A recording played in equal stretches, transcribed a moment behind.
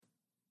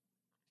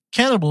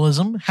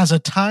Cannibalism has a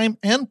time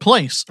and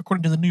place,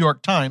 according to the New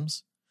York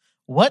Times.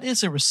 What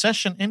is a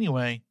recession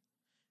anyway?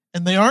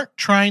 And they aren't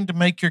trying to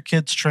make your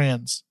kids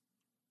trans.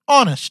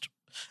 Honest.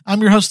 I'm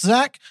your host,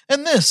 Zach,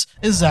 and this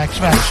is Zach's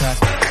Fact Check.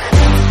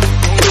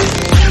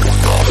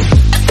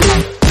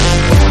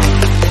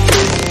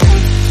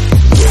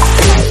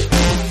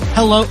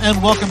 Hello,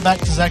 and welcome back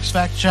to Zach's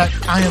Fact Check.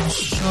 I am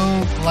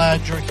so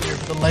glad you're here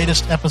for the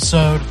latest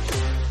episode.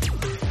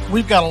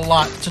 We've got a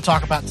lot to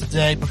talk about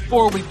today.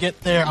 Before we get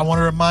there, I want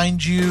to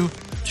remind you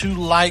to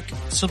like,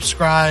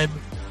 subscribe,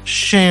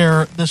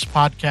 share this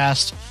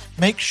podcast.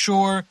 Make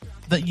sure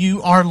that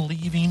you are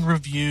leaving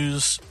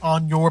reviews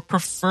on your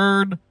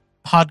preferred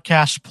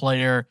podcast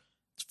player.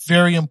 It's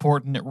very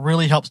important. It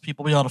really helps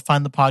people be able to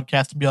find the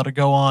podcast and be able to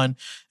go on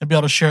and be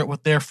able to share it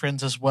with their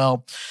friends as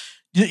well.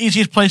 The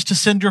easiest place to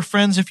send your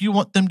friends if you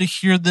want them to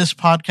hear this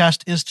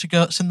podcast is to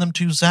go send them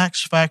to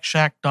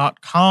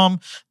zaxfactshack.com.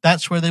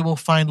 That's where they will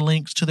find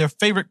links to their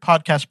favorite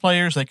podcast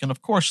players. They can,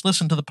 of course,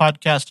 listen to the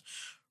podcast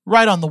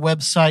right on the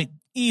website.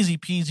 Easy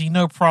peasy,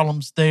 no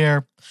problems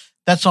there.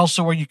 That's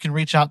also where you can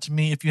reach out to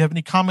me if you have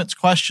any comments,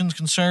 questions,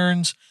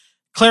 concerns,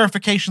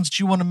 clarifications that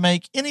you want to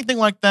make, anything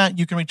like that.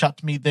 You can reach out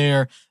to me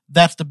there.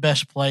 That's the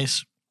best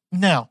place.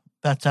 Now,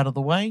 that's out of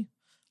the way.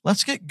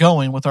 Let's get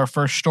going with our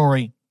first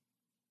story.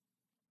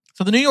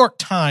 So the New York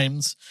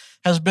Times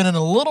has been in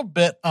a little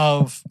bit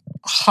of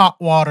hot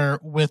water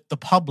with the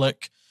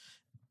public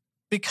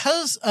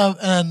because of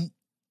an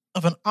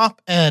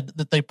op-ed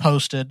that they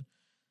posted.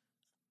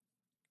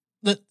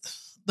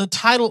 The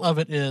title of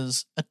it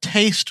is A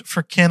Taste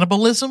for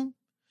Cannibalism.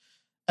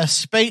 A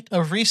spate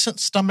of recent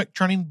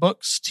stomach-churning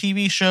books,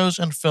 TV shows,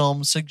 and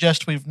films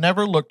suggest we've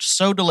never looked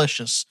so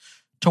delicious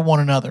to one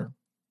another.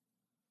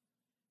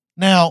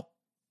 Now,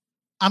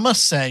 I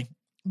must say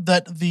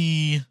that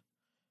the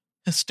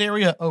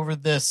hysteria over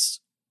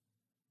this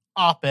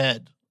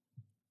op-ed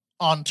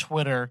on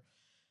Twitter,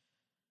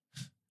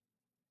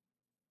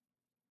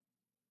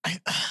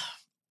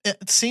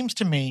 it seems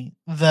to me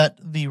that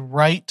the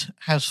right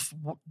has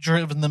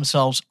driven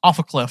themselves off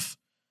a cliff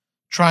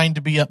trying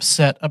to be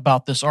upset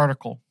about this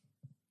article.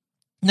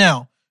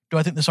 Now, do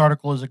I think this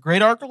article is a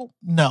great article?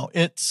 No,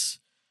 it's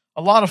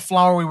a lot of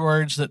flowery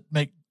words that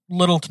make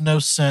little to no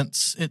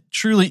sense. It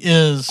truly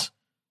is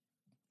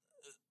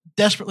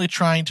desperately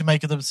trying to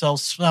make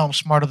themselves sound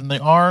smarter than they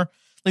are. At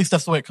least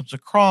that's the way it comes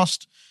across.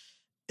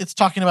 It's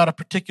talking about a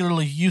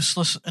particularly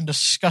useless and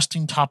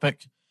disgusting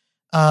topic.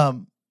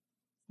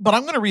 But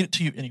I'm going to read it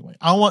to you anyway.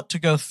 I want to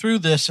go through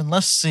this and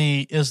let's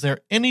see, is there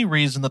any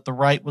reason that the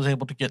right was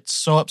able to get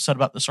so upset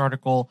about this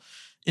article?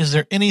 Is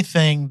there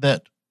anything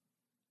that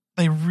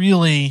they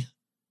really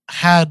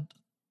had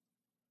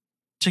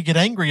to get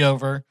angry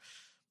over?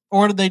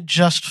 Or did they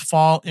just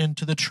fall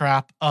into the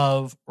trap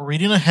of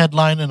reading a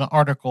headline in an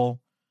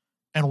article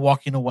and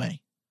walking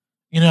away?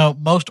 You know,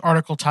 most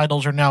article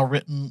titles are now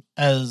written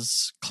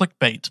as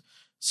clickbait.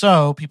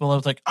 So people are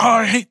like, oh,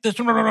 I hate this.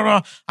 I'm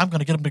going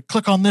to get them to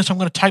click on this. I'm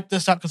going to type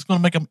this out because it's going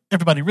to make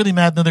everybody really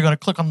mad. Then they're going to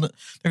click on they're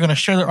going to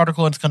share their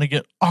article and it's going to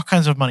get all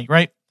kinds of money,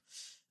 right?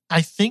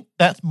 I think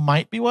that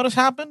might be what has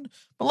happened.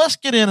 But let's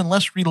get in and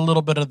let's read a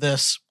little bit of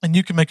this and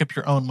you can make up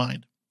your own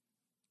mind.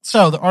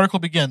 So the article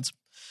begins.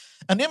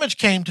 An image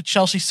came to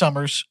Chelsea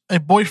Summers,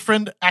 a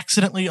boyfriend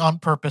accidentally on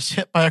purpose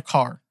hit by a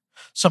car.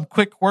 Some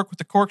quick work with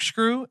the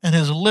corkscrew and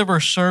his liver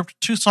served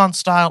Tucson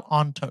style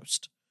on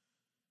toast.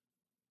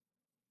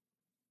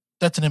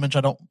 That's an image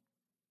I'll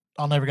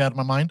never get out of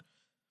my mind.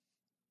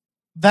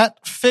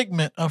 That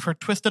figment of her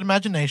twisted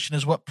imagination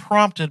is what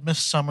prompted Miss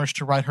Summers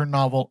to write her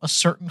novel, A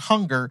Certain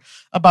Hunger,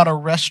 about a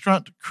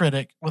restaurant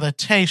critic with a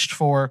taste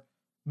for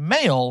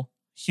male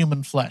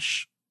human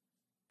flesh.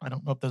 I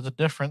don't know if there's a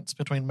difference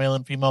between male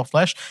and female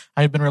flesh.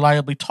 I've been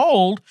reliably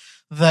told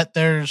that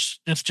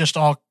it's just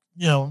all,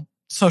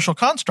 social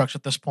constructs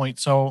at this point,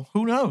 so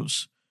who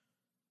knows?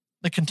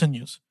 It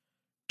continues.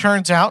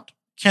 Turns out,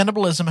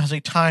 cannibalism has a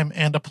time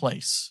and a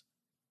place.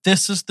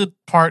 This is the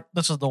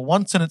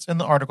one sentence in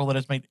the article that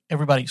has made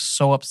everybody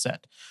so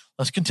upset.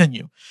 Let's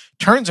continue.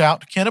 Turns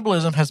out,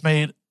 cannibalism has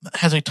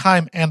a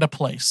time and a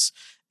place.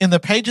 In the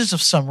pages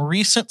of some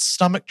recent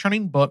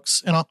stomach-churning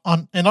books and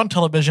on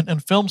television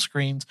and film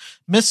screens,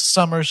 Miss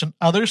Summers and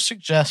others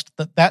suggest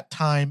that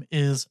time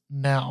is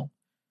now.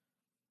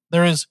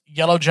 There is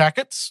Yellow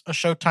Jackets, a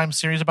Showtime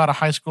series about a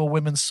high school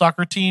women's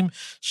soccer team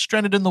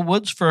stranded in the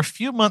woods for a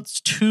few months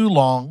too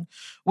long,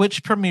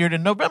 which premiered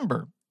in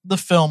November. The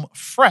film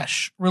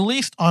Fresh,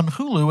 released on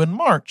Hulu in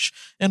March,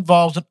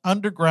 involves an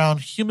underground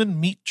human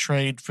meat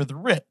trade for the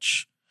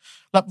rich.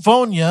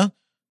 Lapvonia,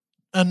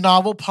 a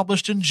novel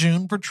published in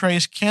June,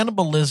 portrays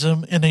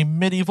cannibalism in a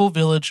medieval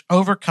village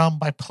overcome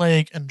by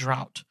plague and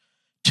drought.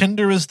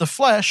 Tender is the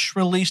Flesh,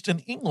 released in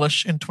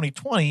English in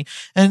 2020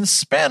 and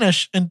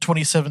Spanish in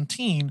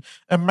 2017,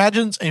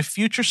 imagines a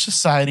future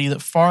society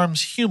that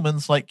farms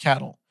humans like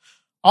cattle.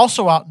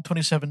 Also out in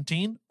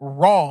 2017,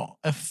 Raw,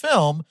 a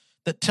film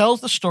that tells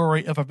the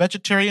story of a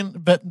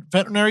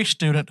veterinary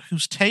student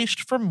whose taste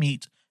for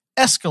meat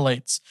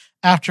escalates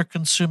after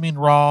consuming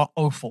raw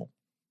offal.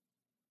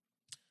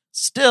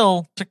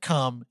 Still to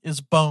come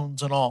is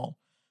Bones and All,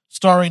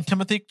 starring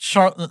Timothy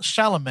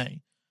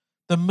Chalamet.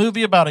 The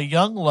movie about a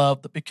young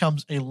love that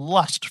becomes a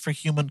lust for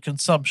human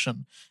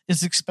consumption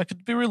is expected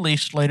to be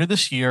released later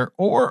this year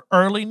or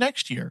early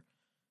next year.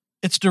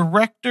 Its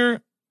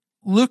director,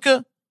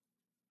 Luca,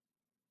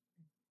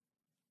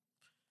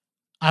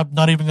 I'm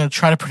not even going to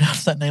try to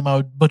pronounce that name. I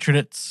would butcher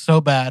it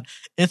so bad.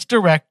 Its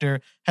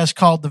director has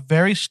called the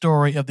very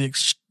story of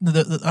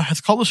has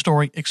called the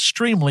story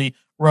extremely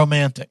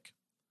romantic.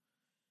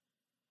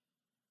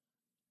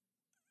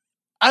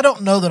 I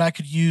don't know that I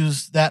could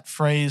use that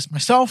phrase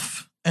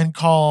myself and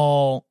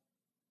call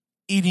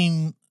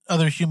eating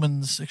other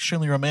humans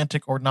extremely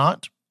romantic or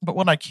not. But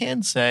what I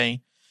can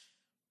say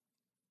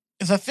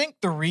is I think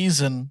the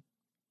reason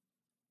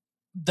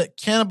that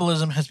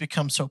cannibalism has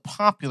become so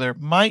popular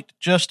might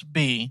just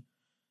be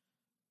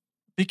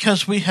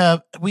because we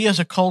as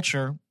a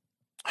culture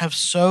have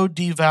so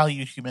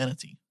devalued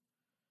humanity.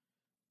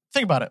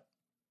 Think about it.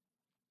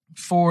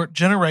 For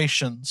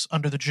generations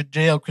under the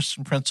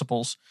Judeo-Christian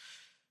principles,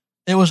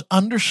 it was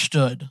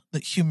understood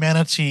that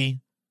humanity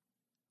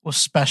was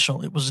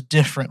special. It was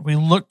different. We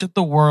looked at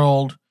the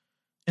world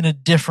in a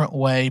different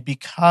way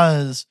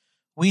because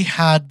we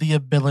had the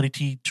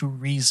ability to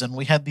reason.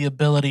 We had the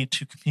ability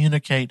to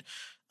communicate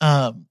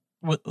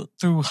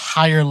through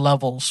higher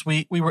levels.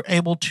 We were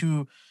able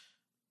to.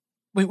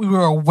 We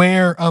were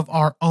aware of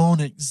our own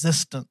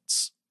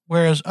existence,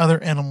 whereas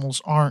other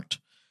animals aren't.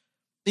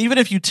 Even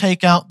if you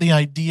take out the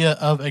idea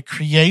of a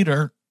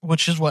creator,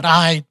 which is what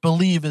I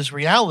believe is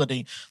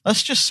reality,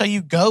 let's just say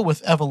you go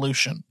with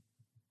evolution.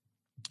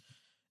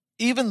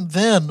 Even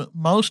then,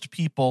 most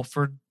people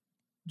for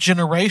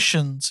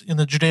generations in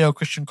the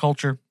Judeo-Christian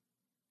culture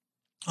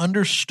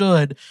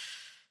understood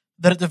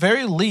that at the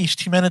very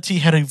least, humanity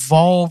had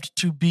evolved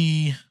to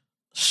be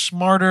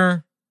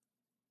smarter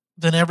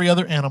than every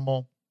other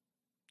animal,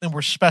 and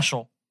we're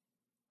special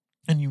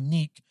and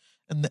unique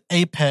and the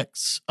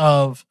apex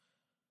of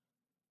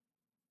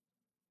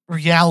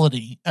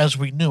reality as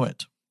we knew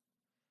it.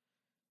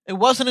 It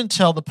wasn't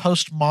until the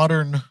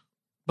postmodern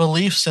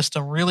belief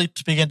system really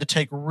began to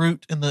take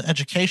root in the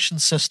education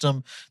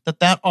system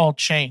that all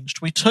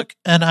changed. We took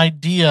an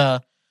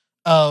idea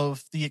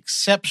of the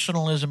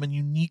exceptionalism and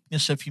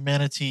uniqueness of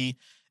humanity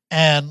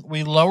and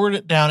we lowered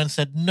it down and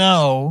said,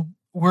 no,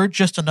 we're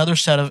just another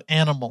set of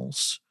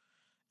animals.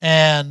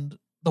 And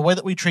the way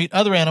that we treat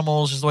other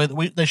animals is the way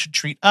that they should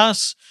treat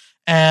us.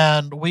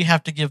 And we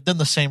have to give them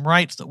the same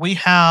rights that we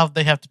have.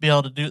 They have to be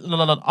able to do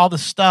all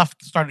this stuff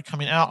started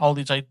coming out, all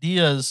these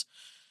ideas.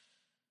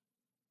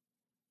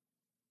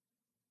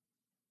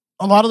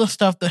 A lot of the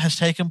stuff that has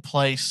taken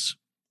place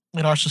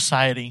in our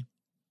society,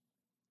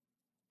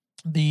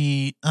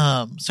 the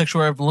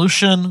sexual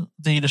revolution,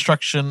 the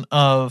destruction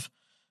of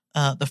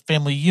the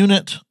family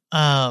unit,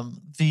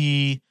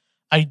 the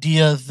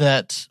idea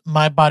that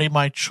my body,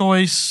 my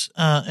choice,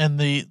 and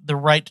the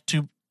right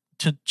to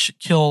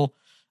kill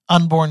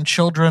unborn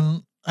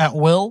children at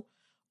will.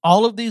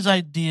 All of these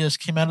ideas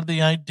came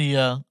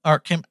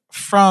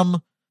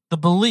from the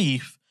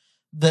belief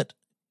that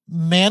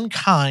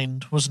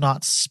mankind was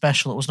not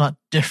special. It was not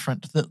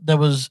different. That there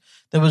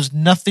was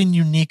nothing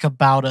unique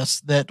about us.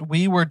 That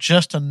we were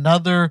just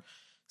another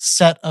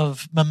set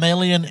of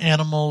mammalian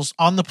animals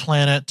on the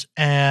planet,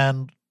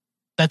 and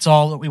that's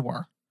all that we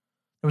were.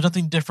 There was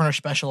nothing different or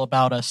special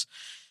about us.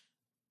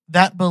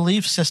 That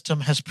belief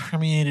system has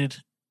permeated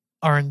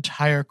our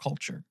entire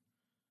culture.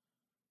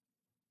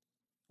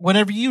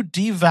 Whenever you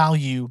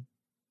devalue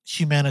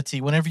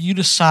humanity, whenever you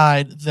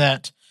decide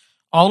that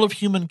all of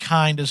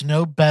humankind is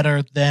no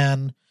better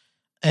than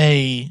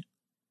a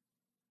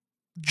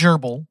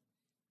gerbil,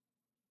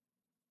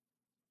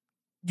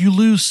 you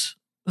lose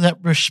that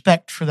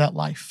respect for that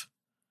life.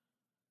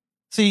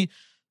 See,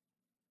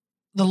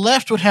 the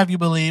left would have you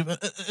believe,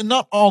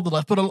 not all the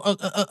left, but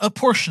a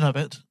portion of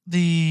it,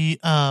 the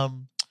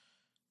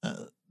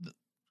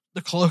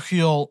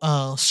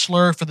colloquial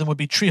slur for them would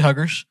be tree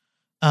huggers.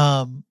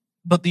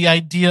 But the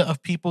idea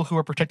of people who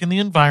are protecting the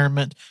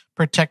environment,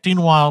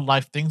 protecting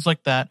wildlife, things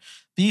like that,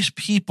 these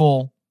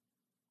people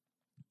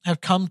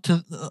have come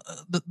to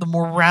the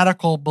more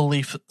radical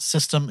belief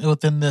system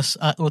within this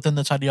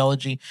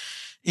ideology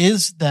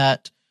is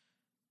that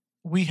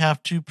we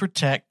have to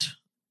protect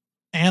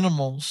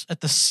animals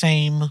at the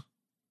same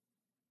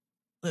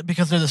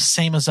because they're the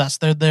same as us.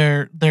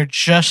 They're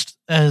just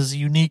as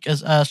unique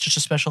as us, just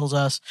as special as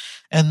us,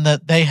 and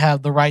that they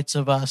have the rights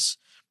of us.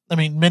 I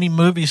mean, many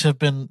movies have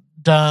been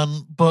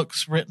done,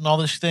 books written, all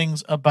these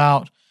things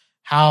about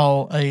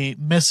how a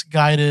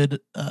misguided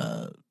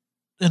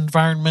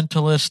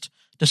environmentalist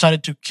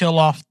decided to kill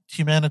off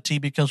humanity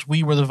because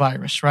we were the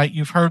virus, right?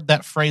 You've heard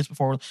that phrase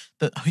before,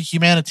 that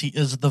humanity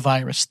is the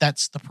virus.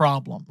 That's the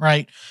problem,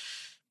 right?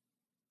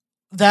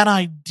 That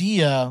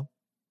idea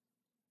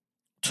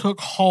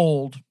took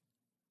hold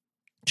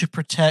to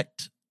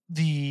protect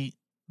the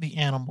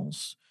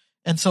animals.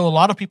 And so a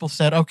lot of people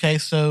said, okay,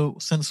 so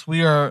since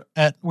we are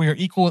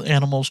equal with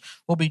animals,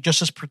 we'll be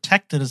just as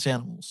protected as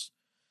animals.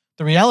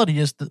 The reality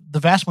is that the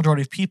vast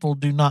majority of people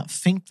do not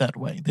think that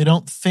way. They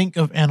don't think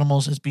of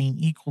animals as being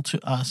equal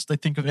to us. They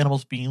think of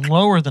animals being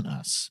lower than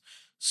us.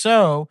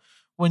 So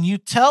when you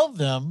tell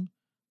them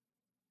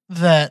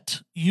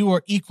that you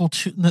are equal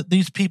to, that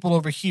these people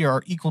over here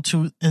are equal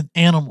to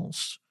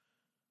animals,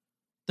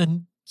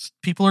 then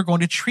people are going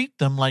to treat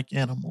them like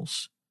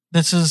animals.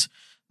 This is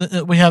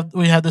we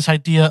had this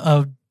idea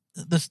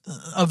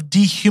of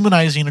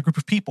dehumanizing a group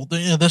of people.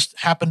 This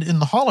happened in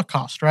the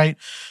Holocaust, right,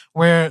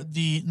 where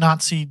the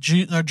Nazi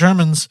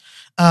Germans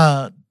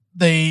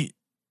they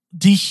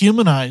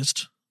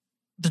dehumanized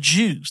the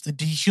Jews. They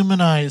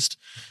dehumanized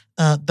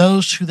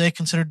those who they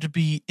considered to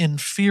be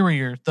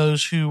inferior,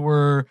 those who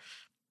were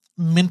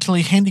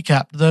mentally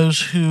handicapped,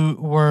 those who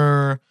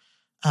were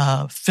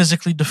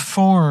physically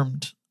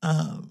deformed,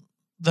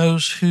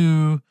 those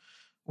who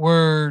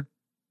were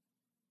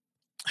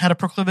had a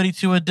proclivity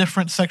to a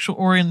different sexual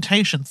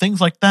orientation,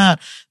 things like that.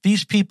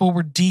 These people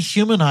were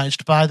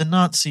dehumanized by the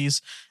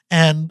Nazis,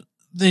 and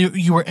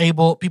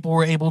people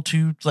were able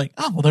to, like,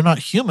 oh well, they're not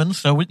human,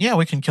 so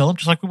we can kill them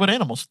just like we would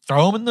animals.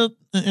 Throw them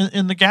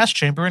in the gas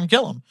chamber and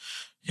kill them.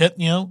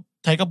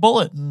 Take a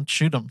bullet and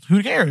shoot them.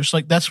 Who cares?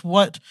 Like that's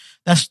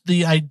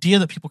the idea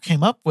that people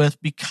came up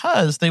with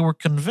because they were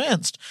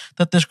convinced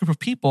that this group of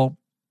people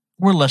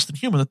were less than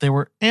human, that they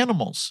were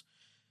animals.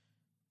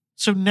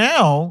 So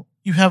now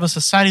you have a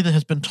society that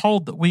has been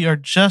told that we are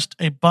just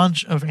a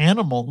bunch of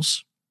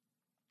animals.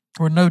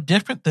 We're no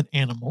different than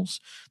animals.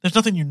 There's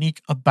nothing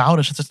unique about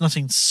us. There's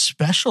nothing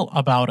special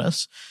about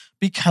us.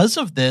 Because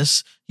of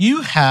this,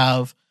 you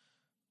have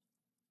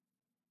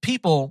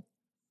people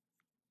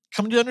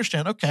come to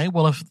understand, okay,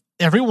 well, if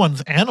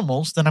everyone's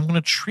animals, then I'm going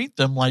to treat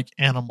them like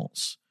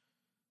animals.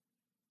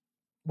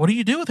 What do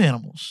you do with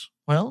animals?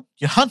 Well,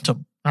 you hunt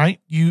them, right?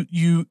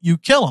 You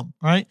kill them,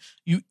 right?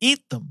 You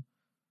eat them.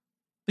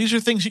 These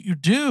are things that you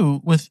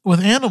do with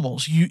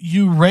animals.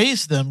 You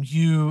raise them.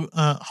 You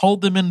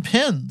hold them in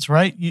pens,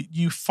 right?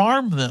 You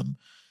farm them.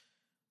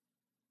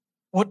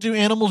 What do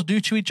animals do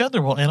to each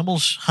other? Well,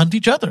 animals hunt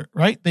each other,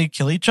 right? They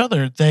kill each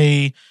other.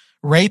 They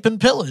rape and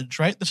pillage,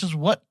 right? This is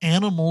what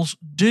animals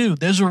do.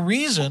 There's a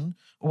reason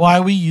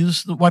why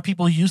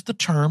people use the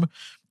term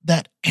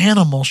that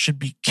animals should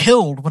be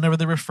killed whenever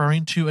they're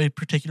referring to a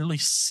particularly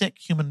sick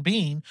human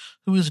being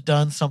who has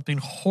done something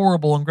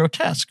horrible and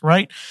grotesque,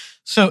 right?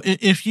 So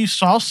if you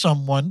saw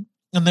someone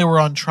and they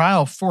were on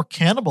trial for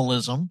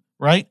cannibalism,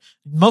 right,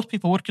 most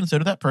people would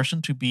consider that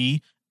person to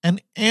be an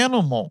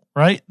animal,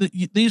 right?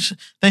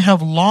 They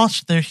have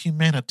lost their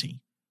humanity,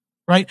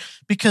 right?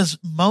 Because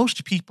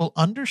most people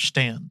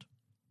understand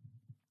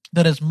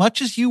that as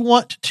much as you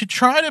want to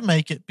try to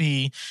make it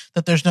be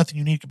that there's nothing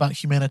unique about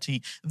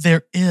humanity,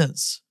 there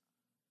is.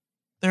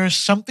 There is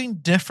something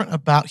different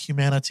about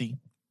humanity.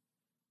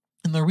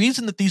 And the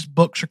reason that these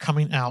books are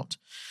coming out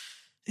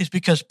is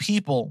because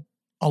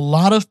a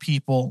lot of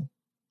people,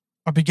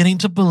 are beginning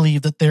to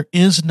believe that there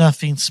is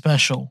nothing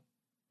special.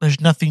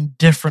 There's nothing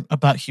different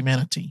about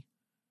humanity.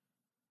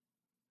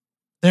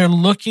 They're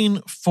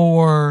looking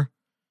for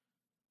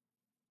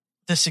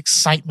this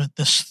excitement,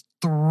 this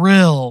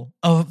thrill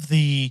of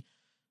the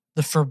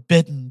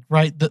forbidden,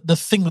 right? The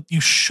thing that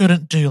you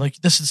shouldn't do. Like,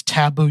 this is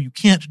taboo. You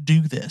can't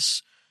do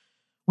this.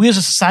 We as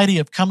a society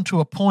have come to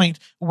a point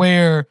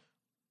where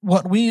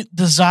what we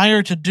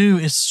desire to do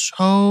is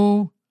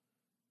so...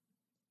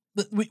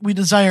 We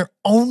desire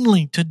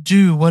only to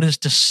do what is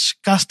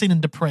disgusting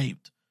and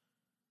depraved.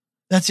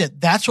 That's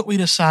it. That's what we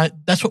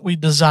decide. That's what we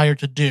desire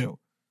to do.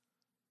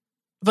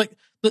 Like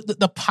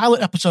the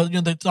pilot episode,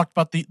 they talked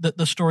about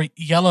the story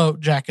Yellow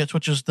Jackets,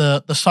 which is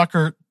the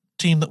soccer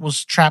team that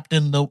was trapped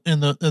in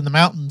the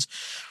mountains.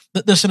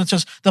 The sentence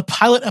says the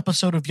pilot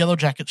episode of Yellow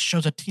Jackets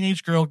shows a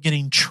teenage girl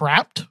getting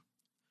trapped,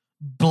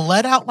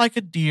 bled out like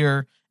a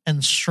deer,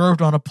 and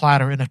served on a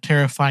platter in a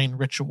terrifying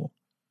ritual.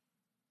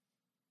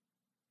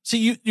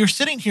 See, you're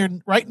sitting here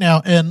right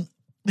now, and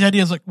the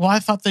idea is like, well, I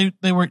thought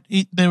they were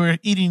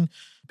eating,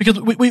 because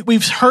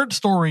we've heard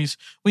stories,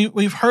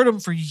 we've heard them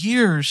for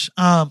years.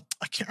 I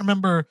can't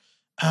remember.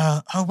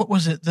 What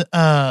was it?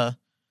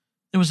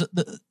 It was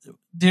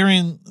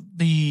during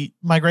the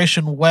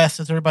migration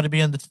west, as everybody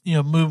began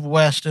to move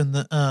west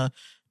and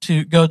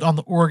to go on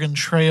the Oregon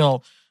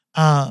Trail.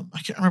 I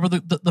can't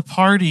remember the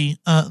party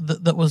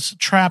that was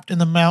trapped in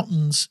the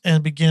mountains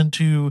and began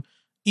to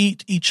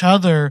eat each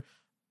other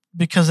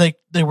because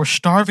they were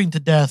starving to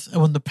death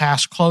when the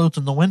pass closed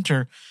in the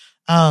winter.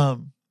 Oh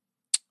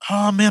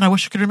man, I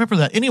wish I could remember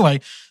that.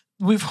 Anyway,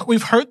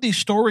 we've heard these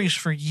stories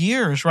for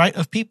years, right?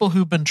 Of people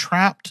who've been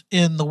trapped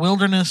in the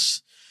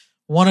wilderness.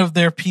 One of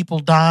their people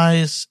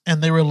dies,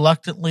 and they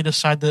reluctantly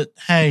decide that,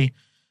 hey,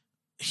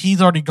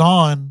 he's already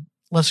gone.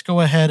 Let's go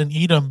ahead and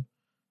eat him,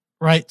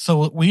 right?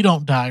 So we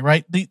don't die,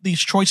 right?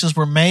 These choices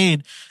were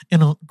made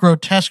in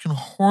grotesque and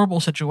horrible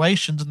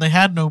situations, and they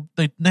had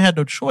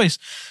no choice.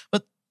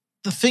 But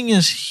the thing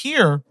is,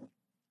 here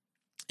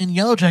in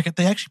Yellow Jacket,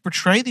 they actually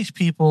portray these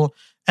people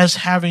as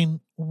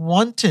having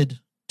wanted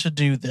to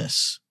do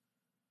this.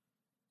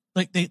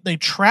 Like they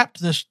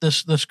trapped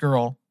this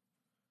girl,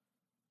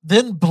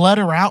 then bled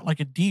her out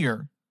like a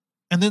deer,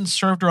 and then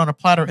served her on a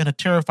platter in a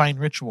terrifying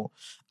ritual.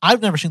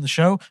 I've never seen the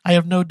show. I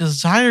have no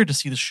desire to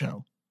see the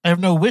show. I have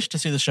no wish to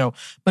see the show.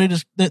 But it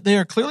is that they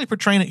are clearly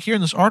portraying it here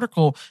in this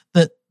article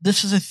that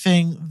this is a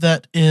thing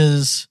that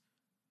is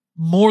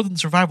more than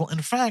survival.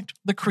 In fact,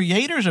 the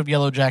creators of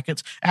Yellow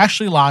Jackets,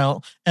 Ashley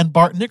Lyle and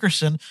Bart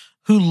Nickerson,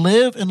 who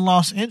live in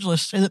Los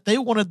Angeles, say that they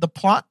wanted the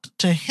plot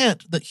to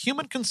hint that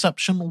human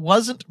conception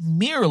wasn't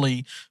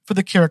merely for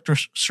the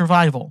character's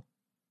survival.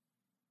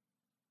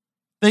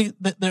 They're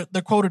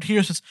quoted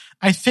here says,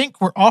 "I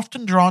think we're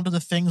often drawn to the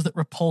things that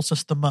repulse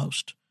us the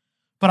most.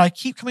 But I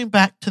keep coming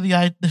back to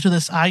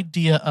this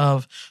idea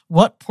of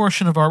what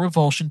portion of our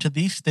revulsion to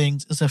these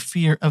things is a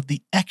fear of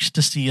the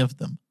ecstasy of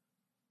them."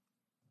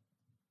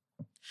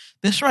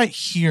 This right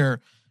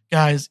here,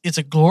 guys, it's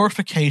a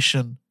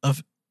glorification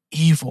of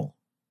evil.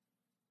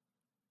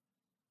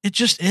 It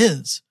just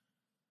is.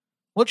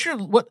 What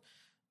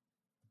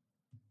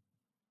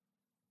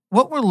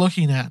we're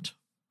looking at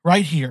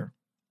right here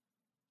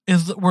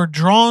is that we're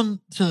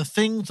drawn to the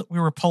things that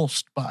we're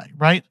repulsed by,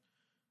 right?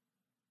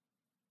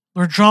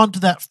 We're drawn to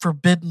that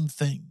forbidden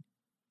thing.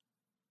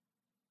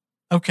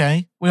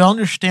 Okay, we all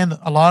understand that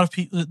a lot of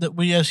people, that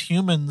we as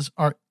humans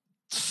are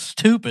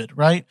stupid,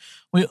 right?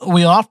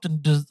 We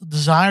often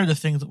desire the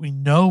things that we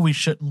know we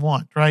shouldn't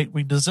want, right?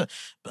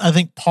 I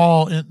think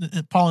Paul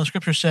in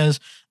Scripture says,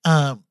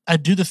 "I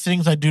do the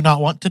things I do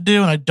not want to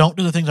do, and I don't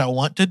do the things I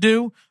want to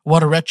do.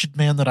 What a wretched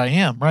man that I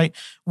am!" Right?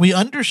 We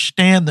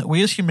understand that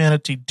we as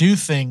humanity do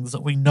things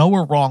that we know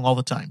are wrong all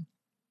the time.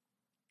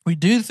 We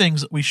do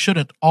things that we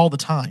shouldn't all the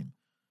time.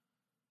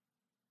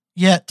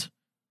 Yet,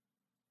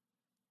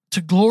 to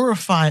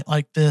glorify it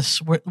like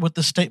this with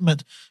the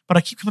statement, but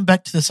I keep coming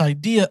back to this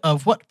idea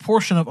of what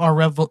portion of our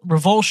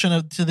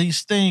revulsion to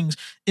these things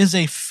is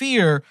a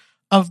fear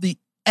of the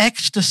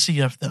ecstasy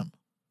of them.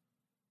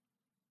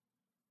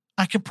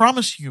 I can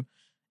promise you,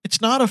 it's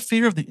not a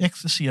fear of the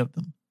ecstasy of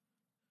them,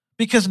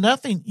 because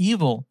nothing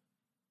evil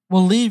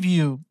will leave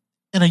you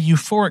in a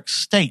euphoric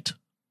state.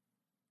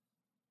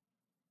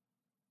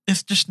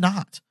 It's just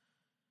not.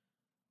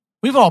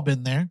 We've all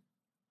been there.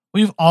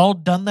 We've all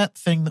done that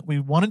thing that we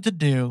wanted to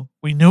do.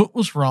 We knew it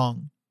was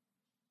wrong,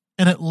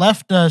 and it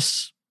left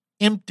us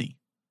empty.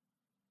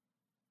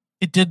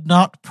 It did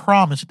not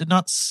promise. It did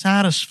not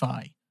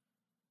satisfy.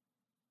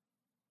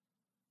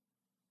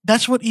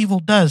 That's what evil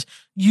does.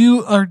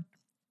 He's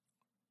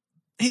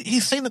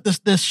saying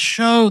that this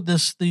show,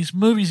 these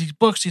movies, these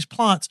books, these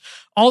plots,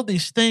 all of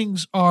these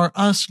things are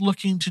us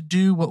looking to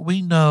do what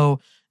we know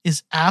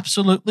is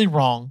absolutely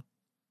wrong,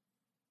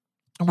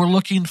 and we're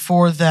looking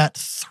for that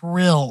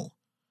thrill.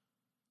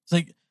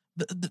 Like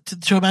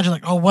to imagine,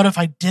 like, oh, what if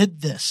I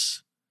did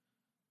this?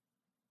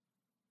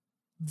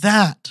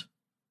 That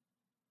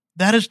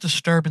is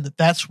disturbing.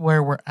 That's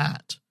where we're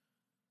at.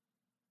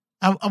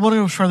 I want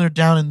to go further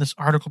down in this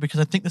article because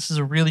I think this is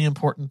a really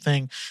important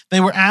thing. They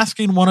were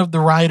asking one of the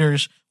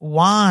writers,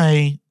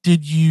 "Why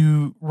did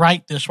you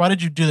write this? Why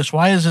did you do this?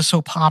 Why is this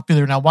so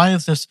popular now? Why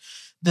is this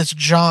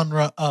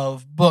genre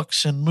of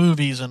books and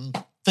movies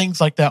and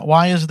things like that?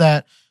 Why is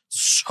that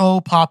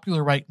so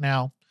popular right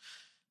now?"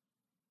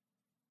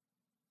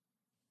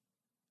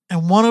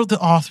 And one of the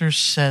authors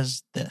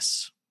says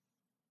this: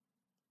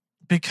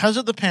 because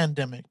of the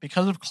pandemic,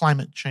 because of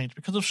climate change,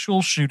 because of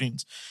school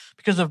shootings,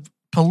 because of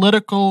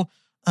political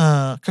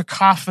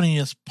cacophony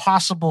is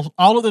possible,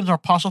 all of them are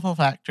possible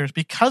factors.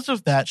 Because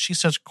of that, she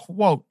says,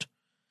 quote,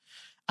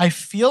 "I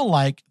feel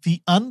like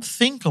the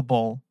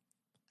unthinkable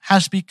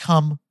has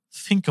become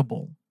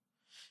thinkable.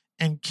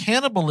 And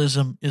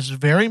cannibalism is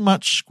very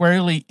much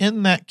squarely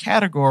in that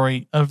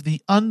category of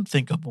the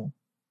unthinkable."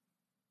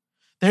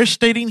 They're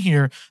stating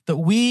here that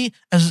we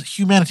as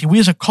humanity, we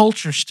as a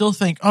culture still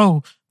think,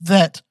 oh,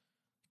 that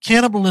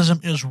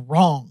cannibalism is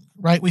wrong,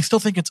 right? We still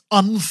think it's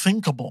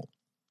unthinkable.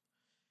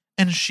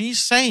 And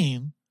she's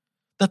saying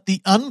that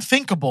the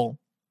unthinkable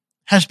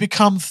has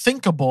become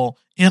thinkable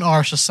in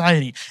our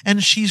society.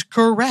 And she's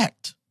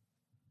correct.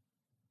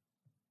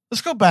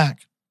 Let's go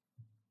back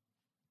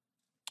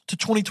to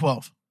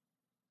 2012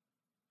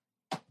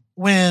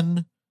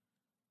 when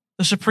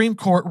the Supreme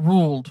Court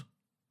ruled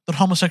that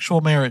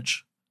homosexual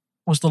marriage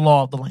was the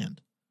law of the land.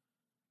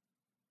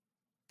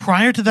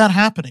 Prior to that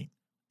happening,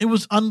 it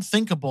was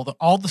unthinkable that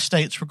all the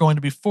states were going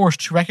to be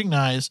forced to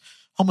recognize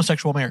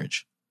homosexual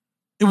marriage.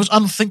 It was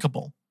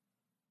unthinkable,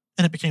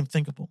 and it became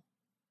thinkable.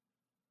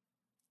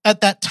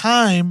 At that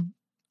time,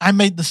 I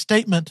made the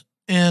statement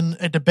in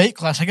a debate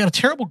class. I got a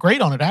terrible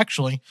grade on it,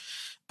 actually,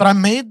 but I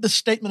made the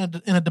statement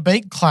in a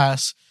debate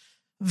class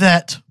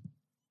that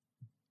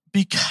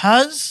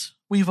because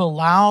we've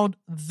allowed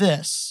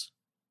this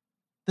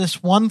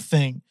one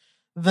thing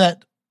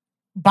that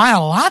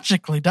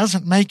biologically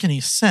doesn't make any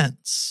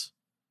sense.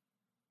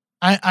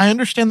 I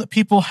understand that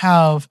people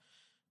have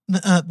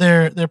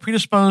they're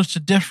predisposed to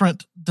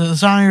different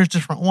desires,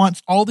 different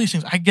wants, all these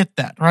things. I get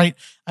that, right?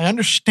 I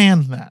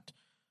understand that.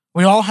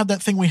 We all have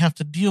that thing we have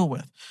to deal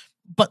with.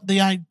 But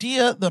the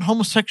idea that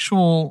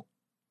homosexual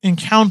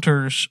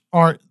encounters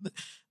are,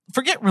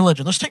 forget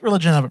religion. Let's take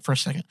religion out of it for a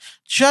second.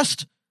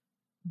 Just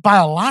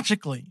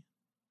biologically,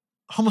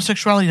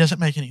 homosexuality doesn't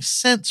make any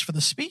sense for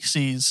the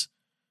species,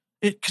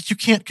 because you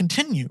can't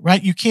continue,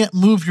 right? You can't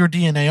move your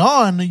DNA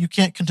on. You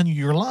can't continue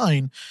your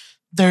line.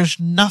 There's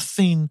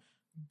nothing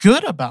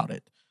good about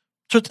it.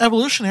 So it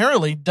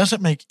evolutionarily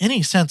doesn't make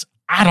any sense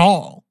at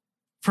all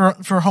for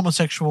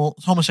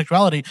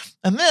homosexuality.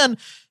 And then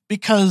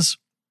because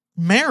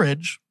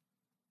marriage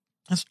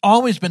has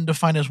always been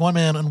defined as one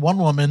man and one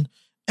woman,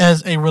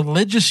 as a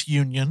religious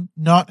union,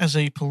 not as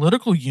a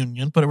political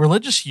union, but a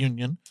religious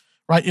union,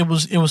 right? It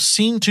was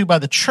seen to by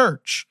the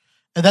church,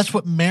 and that's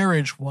what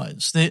marriage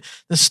was. The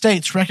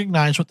states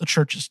recognized what the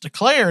church has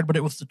declared, but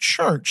it was the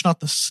church, not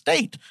the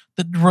state,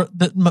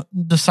 that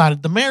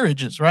decided the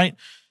marriages, right?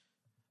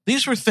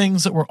 These were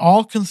things that were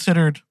all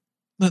considered.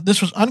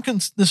 This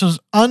was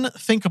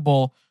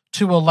unthinkable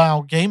to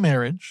allow gay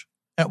marriage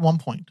at one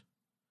point,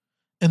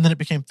 and then it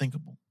became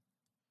thinkable.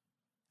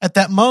 At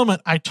that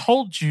moment, I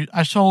told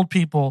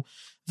people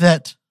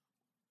that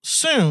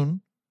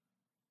soon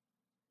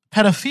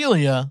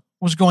pedophilia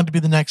was going to be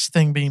the next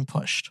thing being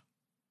pushed.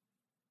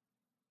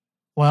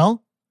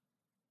 Well,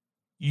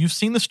 you've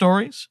seen the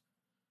stories.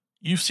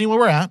 You've seen where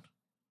we're at.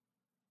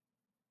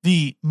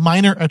 The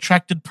minor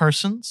attracted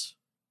persons,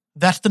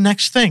 that's the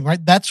next thing,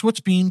 right? That's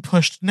what's being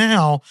pushed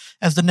now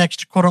as the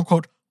next quote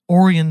unquote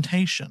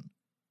orientation.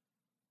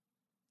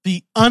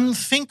 The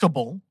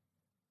unthinkable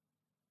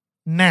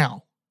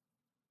now.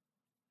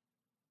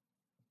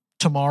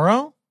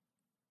 Tomorrow,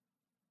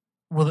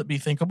 will it be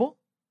thinkable?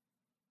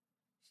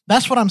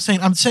 That's what I'm saying.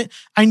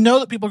 I know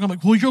that people are going to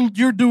be like, well,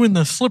 you're doing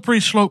the slippery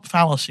slope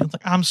fallacy. It's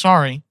like, I'm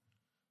sorry.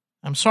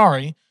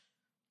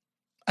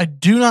 I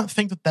do not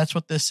think that that's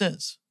what this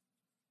is.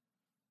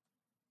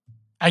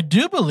 I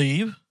do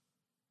believe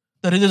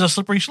that it is a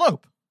slippery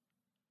slope,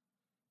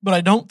 but I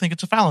don't think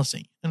it's a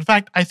fallacy. In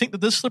fact, I think that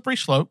this slippery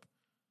slope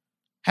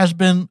has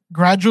been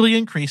gradually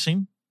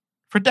increasing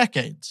for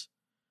decades.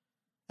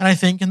 And I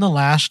think in the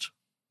last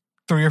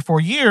 3 or 4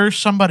 years,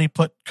 somebody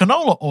put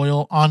canola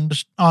oil on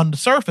the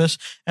surface,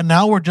 and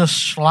now we're just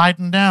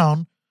sliding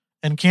down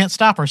and can't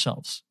stop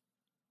ourselves.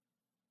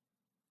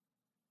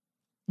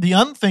 The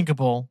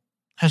unthinkable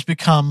has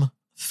become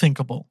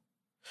thinkable.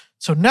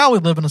 So now we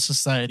live in a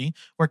society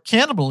where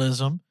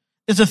cannibalism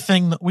is a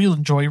thing that we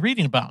enjoy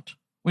reading about.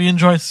 We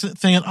enjoy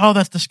thinking, oh,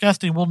 that's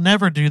disgusting. We'll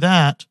never do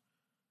that.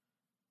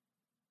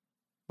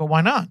 But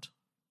why not?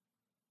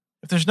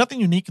 If there's nothing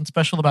unique and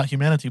special about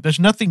humanity, if there's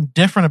nothing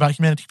different about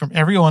humanity from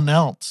everyone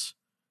else,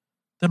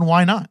 then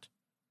why not?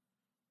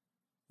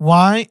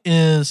 Why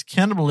is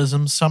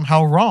cannibalism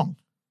somehow wrong?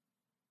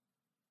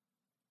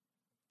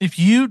 If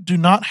you do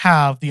not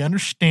have the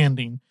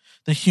understanding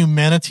that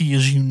humanity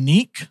is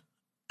unique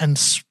and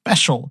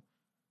special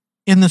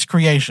in this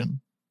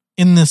creation,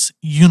 in this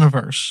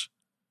universe,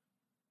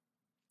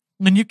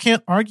 then you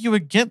can't argue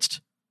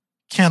against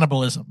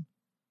cannibalism.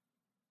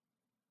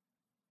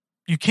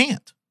 You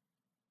can't.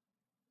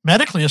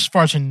 Medically, as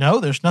far as I know,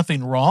 there's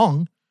nothing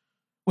wrong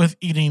with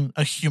eating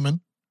a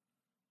human.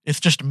 It's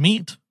just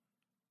meat.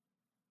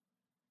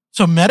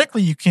 So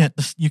medically, you can't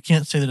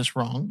say that it's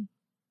wrong.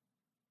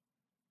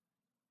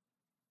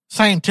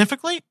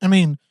 Scientifically,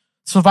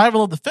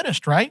 survival of the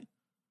fittest, right?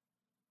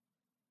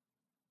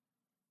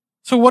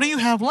 So what do you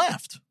have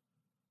left?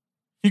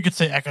 You could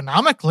say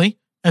economically,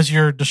 as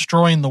you're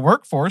destroying the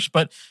workforce,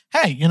 but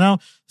hey,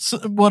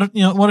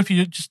 what if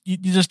you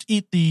just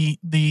eat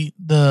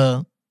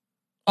the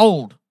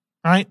old,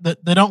 right?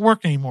 That they don't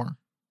work anymore.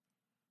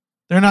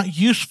 They're not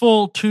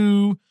useful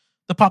to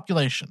the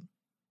population.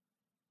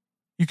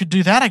 You could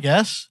do that, I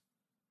guess.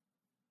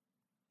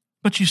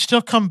 But you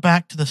still come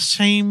back to the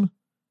same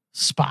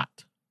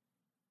spot.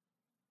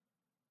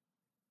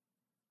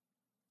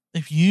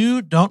 If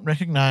you don't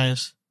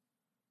recognize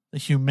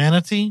that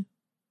humanity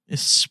is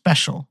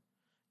special,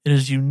 it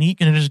is unique,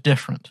 and it is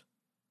different,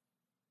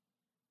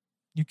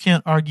 you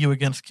can't argue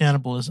against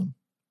cannibalism.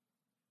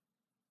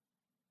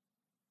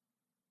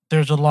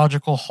 There's a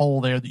logical hole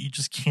there that you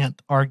just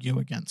can't argue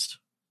against.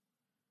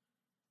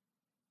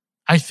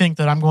 I think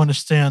that I'm going to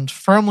stand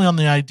firmly on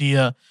the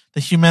idea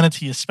that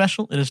humanity is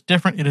special, it is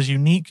different, it is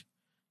unique,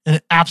 and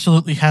it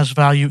absolutely has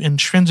value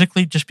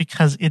intrinsically just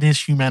because it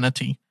is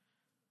humanity.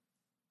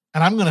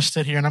 And I'm going to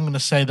sit here and I'm going to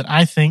say that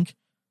I think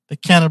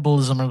that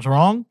cannibalism is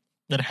wrong,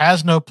 that it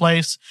has no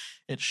place,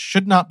 it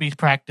should not be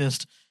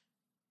practiced.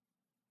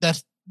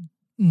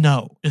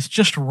 It's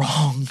just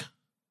wrong.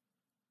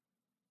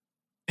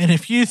 And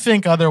if you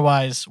think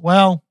otherwise,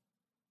 well,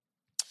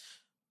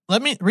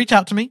 reach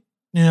out to me,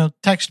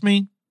 text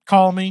me,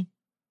 call me,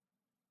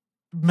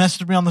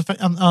 message me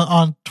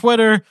on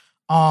Twitter,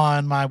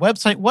 on my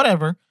website,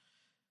 whatever.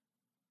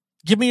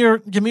 Give me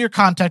your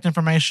contact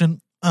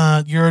information,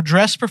 your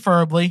address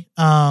preferably,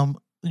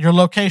 your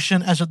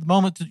location as of the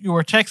moment that you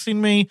are texting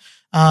me.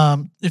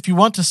 If you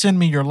want to send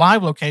me your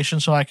live location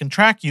so I can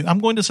track you, I'm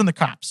going to send the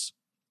cops.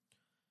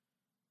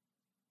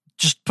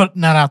 Just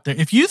putting that out there.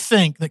 If you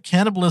think that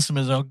cannibalism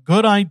is a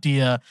good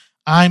idea,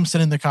 I'm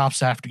sending the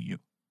cops after you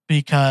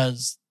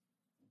because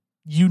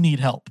you need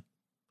help.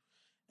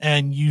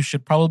 And you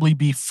should probably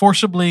be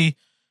forcibly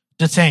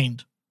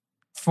detained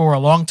for a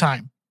long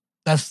time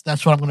That's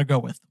what I'm going to go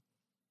with.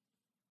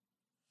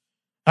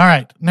 All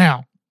right,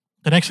 now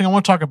the next thing I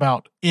want to talk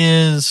about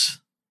is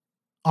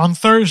on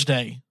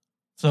Thursday.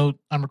 So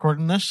I'm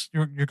recording this.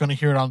 You're going to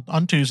hear it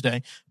on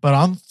Tuesday, but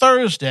on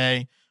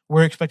Thursday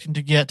we're expecting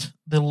to get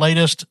the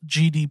latest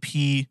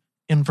GDP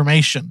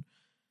information.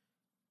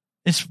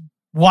 It's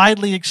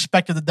widely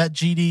expected that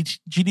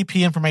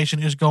GDP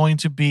information is going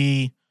to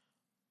be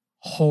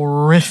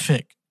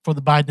horrific for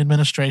the Biden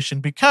administration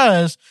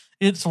because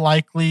it's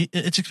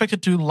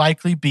expected to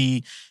likely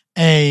be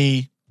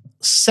a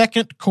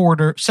second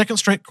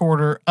straight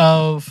quarter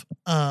of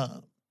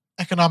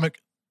economic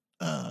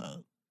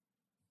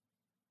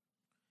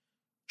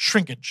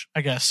shrinkage,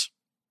 I guess.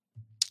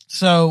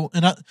 So,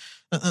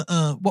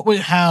 what we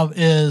have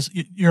is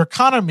your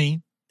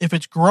economy, if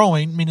it's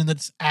growing, meaning that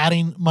it's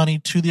adding money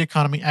to the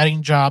economy,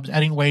 adding jobs,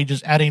 adding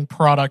wages, adding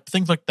product,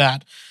 things like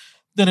that,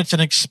 then it's in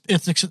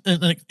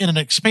an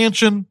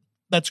expansion.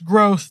 That's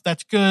growth.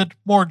 That's good.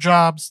 More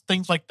jobs,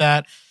 things like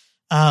that.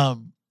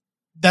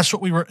 That's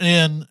what we were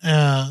in.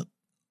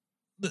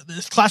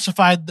 It's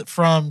classified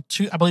from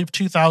I believe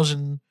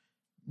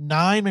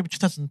 2009, maybe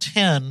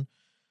 2010,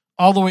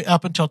 all the way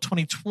up until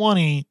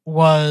 2020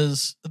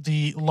 was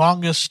the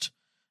longest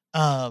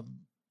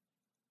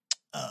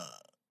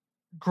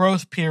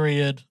growth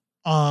period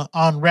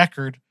on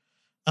record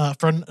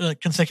for a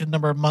consecutive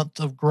number of months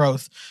of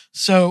growth.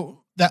 So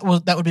that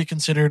would be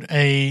considered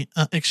a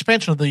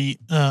expansion of the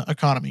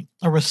economy.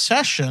 A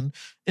recession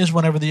is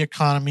whenever the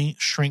economy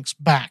shrinks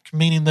back,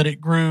 meaning that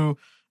it grew.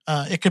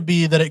 It could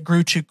be that it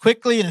grew too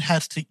quickly and it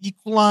has to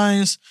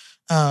equalize,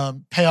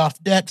 pay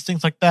off debts,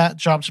 things like that.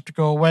 Jobs have to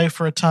go away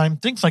for a time,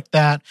 things like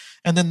that,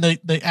 and then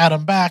they add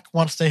them back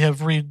once they have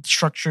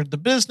restructured the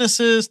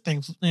businesses,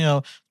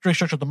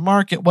 restructured the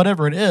market,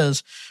 whatever it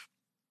is.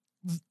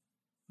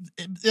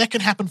 That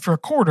can happen for a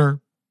quarter.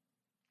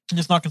 And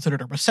it's not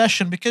considered a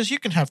recession because you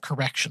can have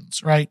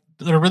corrections, right?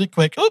 That are really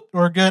quick. Oh,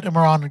 we're good and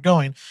we're on and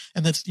going,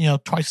 and that's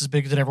twice as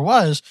big as it ever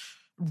was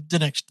the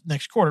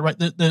next quarter, right?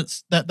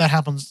 That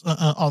happens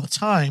all the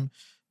time.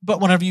 But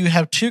whenever you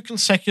have two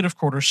consecutive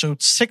quarters, so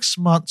 6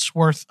 months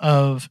worth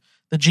of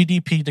the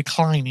GDP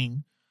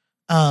declining,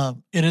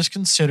 it is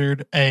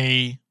considered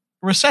a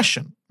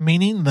recession,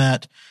 meaning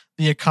that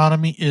the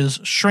economy is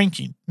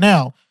shrinking.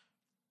 Now,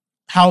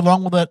 how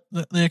long will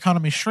the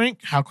economy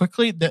shrink? How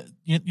quickly? That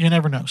you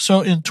never know.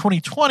 So in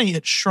 2020,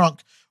 it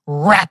shrunk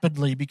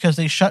rapidly because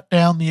they shut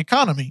down the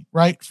economy,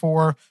 right,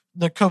 for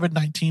the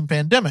COVID-19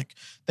 pandemic.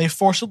 They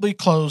forcibly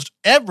closed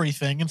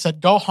everything and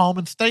said, go home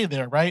and stay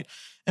there, right?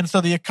 And so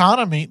the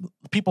economy,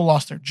 people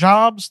lost their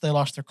jobs, they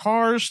lost their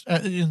cars,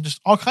 and just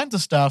all kinds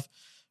of stuff,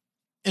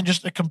 and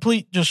just a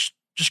complete just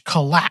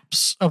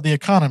collapse of the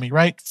economy,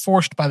 right,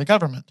 forced by the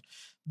government.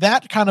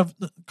 That kind of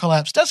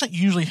collapse doesn't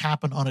usually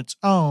happen on its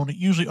own. It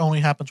usually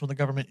only happens when the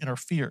government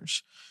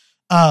interferes.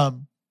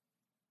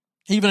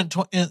 Even in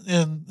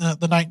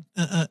the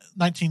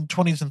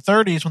 1920s and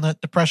 30s, when the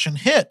Depression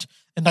hit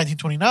in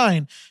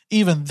 1929,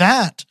 even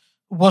that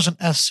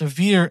wasn't as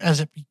severe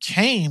as it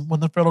became when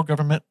the federal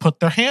government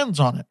put their hands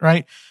on it,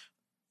 right?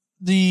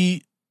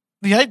 The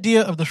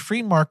idea of the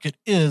free market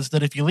is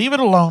that if you leave it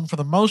alone for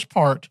the most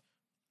part,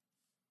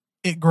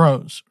 it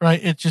grows, right?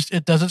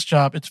 It does its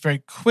job. It's very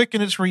quick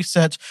in its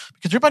resets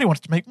because everybody wants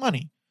to make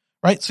money,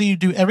 right? So you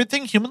do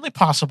everything humanly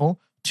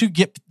possible to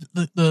get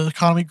the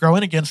economy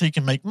growing again so you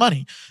can make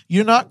money.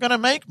 You're not going to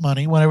make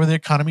money whenever the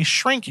economy is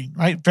shrinking,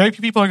 right? Very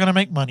few people are going to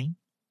make money.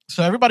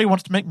 So everybody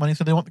wants to make money,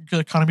 so they want the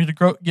economy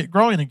to get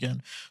growing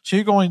again. So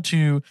you're going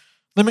to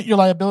limit your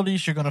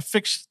liabilities. You're going to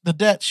fix the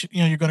debts.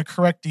 You're going to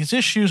correct these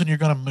issues, and you're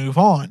going to move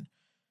on.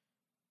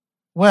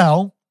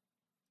 Well,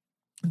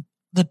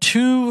 the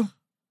two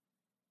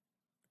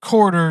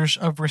quarters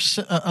of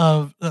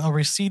a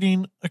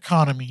receding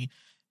economy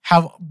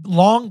have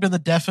long been the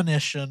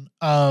definition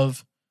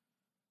of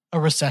a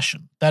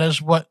recession. That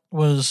is what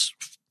was,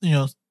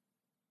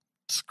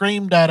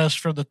 screamed at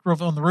us on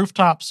the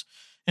rooftops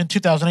in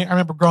 2008. I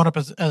remember growing up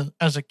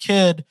as a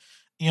kid.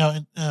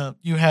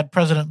 You had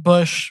President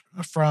Bush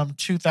from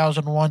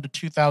 2001 to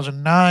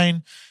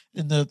 2009.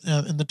 In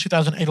the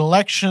 2008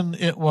 election,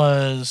 it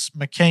was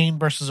McCain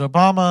versus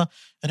Obama,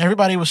 and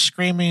everybody was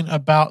screaming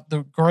about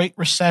the Great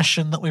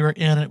Recession that we were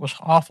in. It was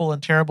awful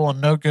and terrible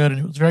and no good, and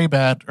it was very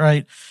bad,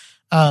 right?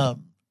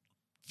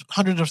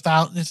 Hundreds of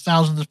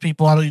thousands of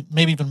people,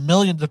 maybe even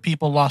millions of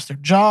people lost their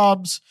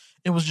jobs.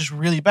 It was just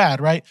really bad,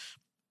 right?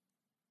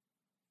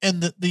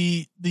 And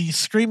the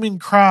screaming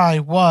cry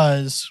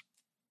was,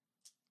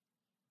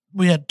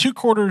 we had 2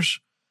 quarters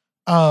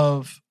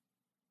of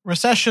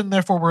recession,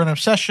 therefore we're in a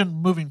recession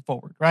moving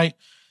forward, right?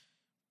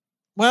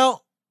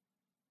 Well,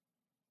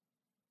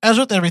 as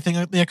with everything,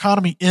 the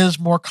economy is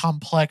more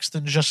complex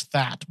than just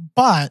that,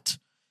 but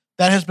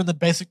that has been the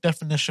basic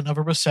definition of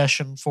a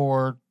recession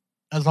for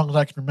as long as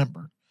I can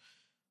remember.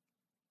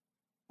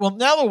 Well,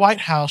 now the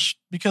White House,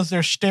 because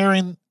they're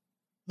staring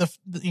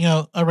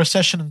a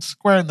recession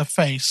square in the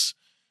face,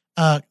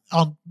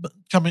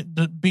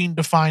 being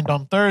defined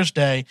on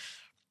Thursday,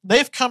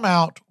 they've come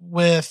out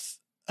with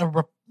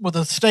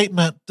a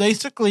statement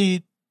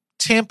basically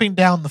tamping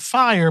down the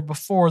fire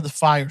before the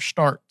fire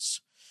starts.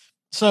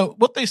 So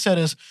what they said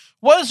is,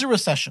 what is a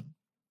recession?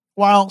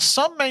 While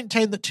some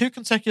maintain that 2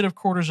 consecutive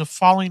quarters of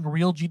falling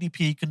real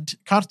GDP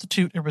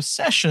constitute a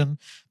recession,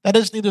 that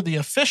is neither the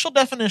official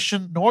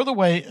definition nor the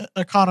way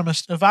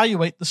economists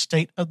evaluate the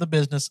state of the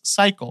business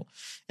cycle.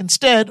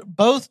 Instead,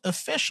 both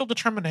official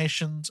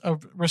determinations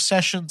of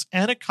recessions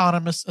and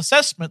economists'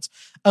 assessments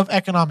of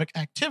economic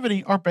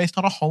activity are based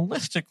on a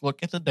holistic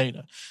look at the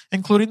data,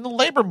 including the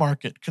labor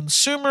market,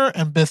 consumer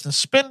and business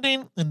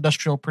spending,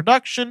 industrial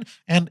production,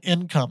 and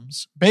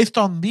incomes. Based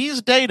on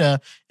these data,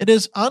 it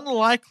is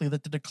unlikely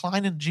that the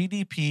decline in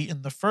GDP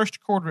in the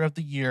first quarter of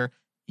the year,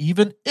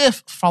 even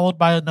if followed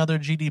by another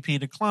GDP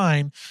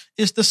decline,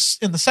 in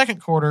the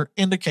second quarter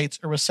indicates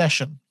a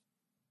recession.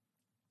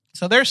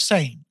 So they're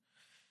saying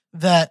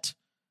that,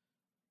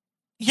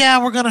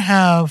 yeah, we're going to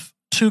have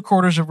 2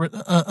 quarters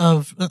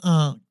of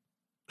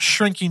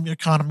shrinking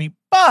economy,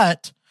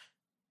 but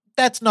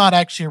that's not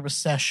actually a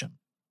recession.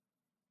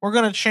 We're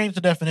going to change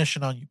the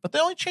definition on you, but they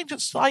only change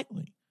it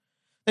slightly.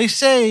 They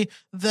say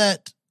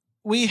that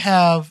you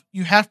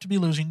have to be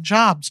losing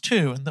jobs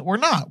too, and that we're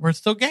not. We're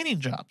still gaining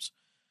jobs.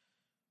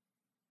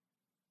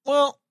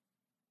 Well,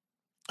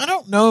 I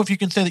don't know if you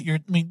can say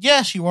that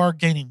yes, you are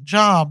gaining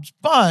jobs,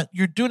 but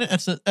you're doing it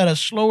at a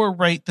slower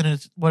rate than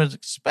what is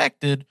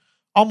expected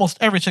almost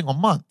every single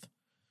month.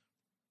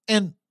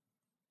 And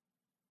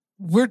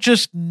we're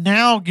just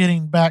now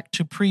getting back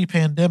to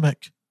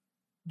pre-pandemic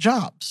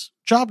job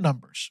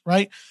numbers,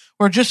 right?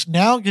 We're just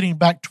now getting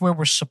back to where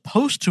we're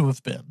supposed to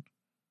have been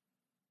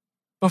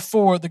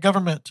before the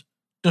government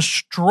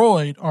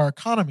destroyed our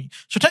economy.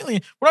 So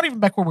technically, we're not even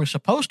back where we're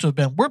supposed to have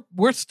been.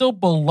 We're still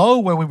below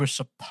where we were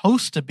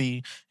supposed to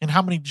be and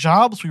how many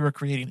jobs we were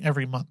creating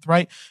every month,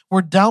 right?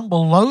 We're down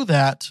below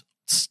that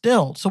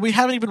still. So we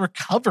haven't even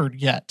recovered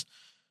yet.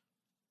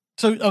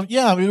 So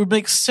it would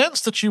make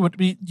sense that you would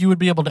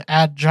be able to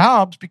add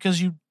jobs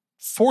because you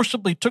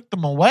forcibly took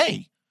them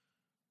away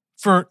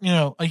for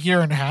a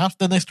year and a half.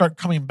 Then they start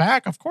coming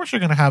back. Of course, you're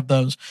going to have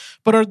those.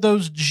 But are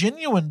those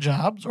genuine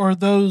jobs, or are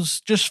those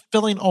just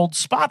filling old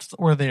spots that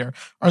were there?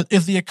 Or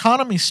is the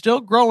economy still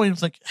growing?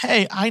 It's like,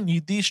 hey, I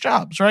need these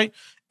jobs, right?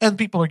 And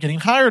people are getting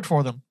hired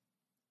for them.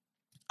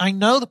 I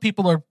know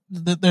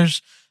that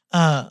there's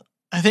I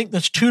think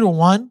that's 2 to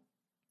 1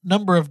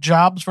 number of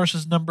jobs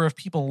versus number of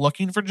people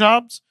looking for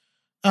jobs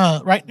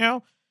right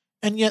now,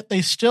 and yet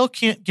they still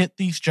can't get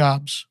these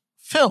jobs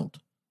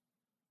filled.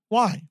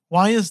 Why?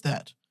 Why is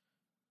that?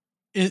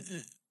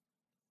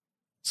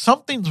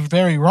 Something's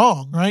very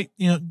wrong, right?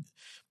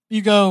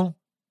 You go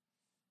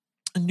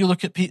and you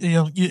look at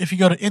people. If you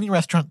go to any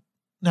restaurant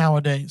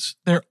nowadays,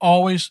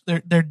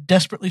 they're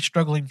desperately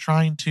struggling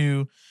trying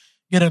to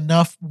get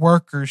enough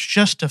workers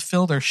just to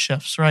fill their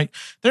shifts, right?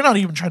 They're not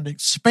even trying to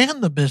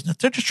expand the business.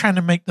 They're just trying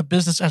to make the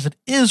business as it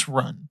is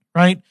run,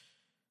 right?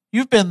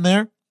 You've been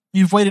there.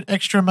 You've waited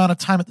extra amount of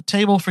time at the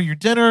table for your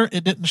dinner.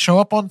 It didn't show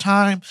up on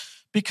time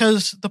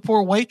because the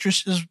poor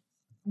waitress is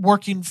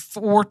working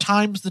 4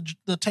 times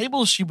the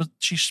tables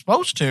she's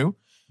supposed to,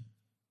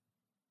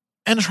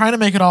 and trying to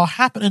make it all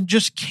happen and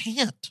just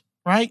can't,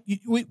 right?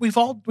 We've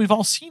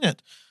all seen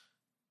it.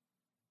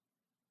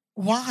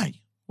 Why?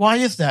 Why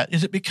is that?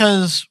 Is it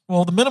because,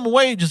 the minimum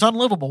wage is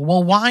unlivable?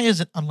 Well, why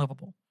is it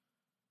unlivable?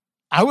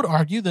 I would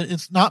argue that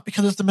it's not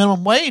because it's the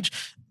minimum wage,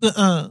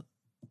 but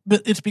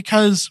it's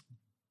because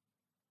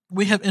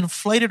we have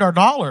inflated our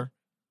dollar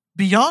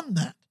beyond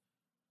that.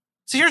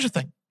 See, here's the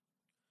thing.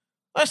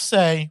 Let's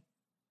say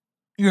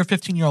you're a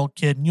 15-year-old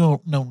kid and you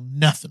don't know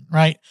nothing,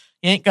 right?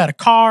 You ain't got a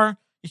car,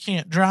 you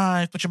can't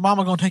drive, but your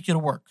mama gonna take you to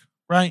work,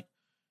 right?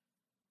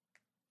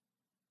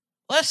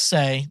 Let's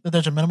say that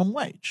there's a minimum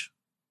wage,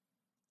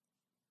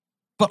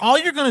 but all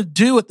you're gonna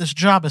do at this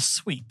job is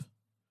sweep.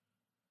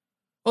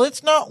 Well,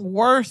 it's not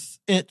worth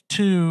it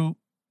to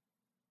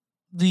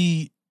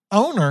the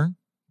owner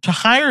to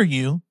hire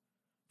you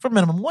for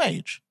minimum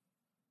wage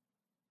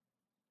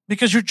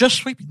because you're just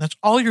sweeping. That's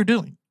all you're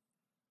doing.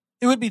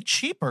 It would be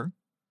cheaper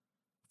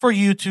for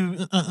you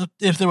to,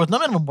 if there was no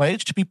minimum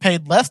wage, to be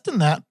paid less than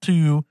that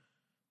to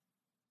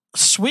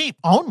sweep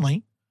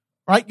only,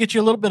 right? Get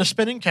you a little bit of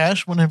spending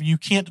cash whenever you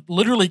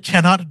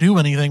cannot do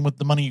anything with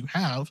the money you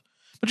have,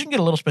 but you can get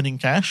a little spending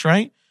cash,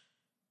 right?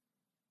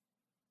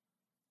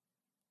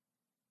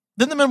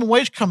 Then the minimum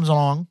wage comes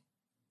along,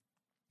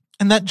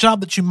 and that job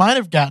that you might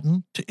have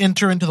gotten to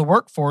enter into the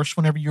workforce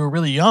whenever you were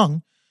really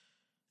young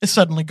is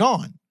suddenly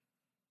gone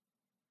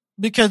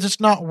because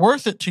it's not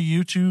worth it to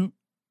you to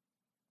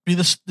be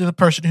the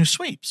person who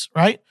sweeps,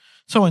 right?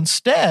 So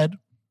instead,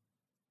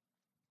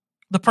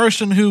 the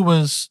person who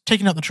was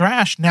taking out the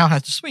trash now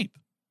has to sweep,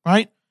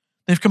 right?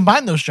 They've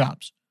combined those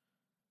jobs.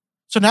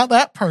 So now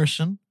that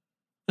person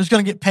is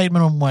going to get paid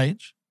minimum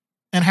wage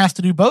and has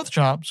to do both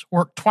jobs,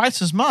 work twice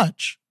as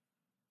much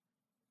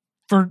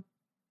for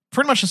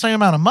pretty much the same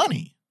amount of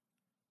money.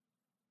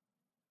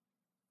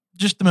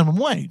 Just the minimum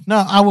wage.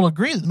 Now, I will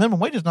agree that the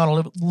minimum wage is not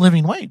a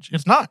living wage.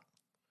 It's not.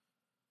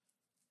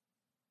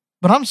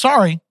 But I'm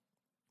sorry,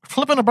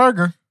 flipping a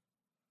burger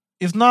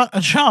is not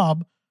a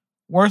job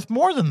worth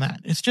more than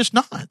that. It's just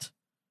not.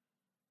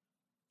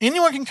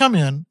 Anyone can come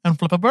in and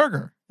flip a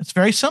burger. It's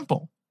very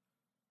simple.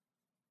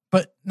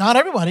 But not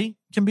everybody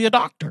can be a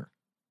doctor,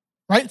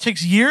 right? It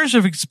takes years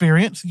of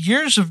experience,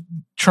 years of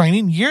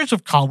training, years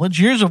of college,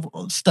 years of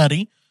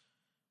study,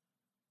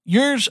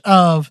 years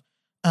of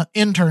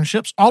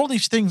internships. All of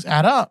these things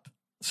add up.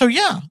 So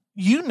yeah,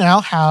 you now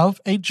have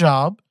a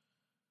job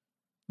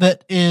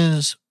that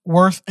is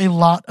worth a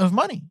lot of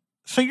money.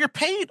 So you're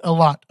paid a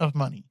lot of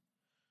money.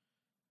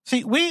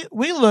 See, we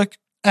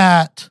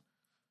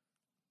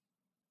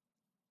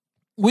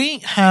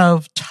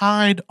have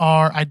tied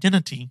our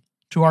identity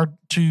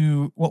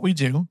to what we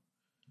do,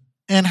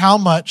 and how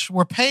much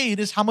we're paid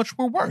is how much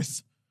we're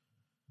worth.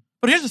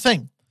 But here's the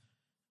thing.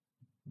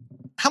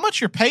 How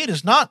much you're paid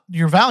is not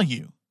your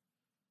value.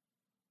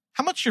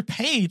 How much you're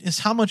paid is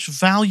how much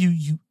value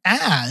you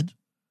add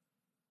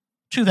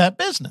to that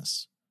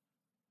business.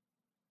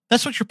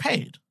 That's what you're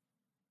paid.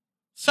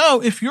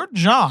 So if your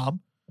job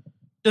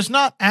does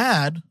not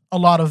add a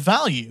lot of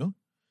value,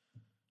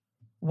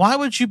 why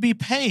would you be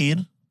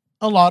paid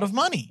a lot of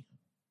money?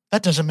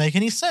 That doesn't make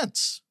any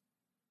sense.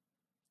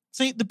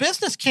 See, the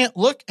business can't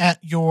look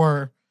at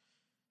your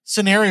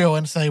scenario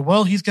and say,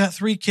 well, he's got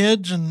 3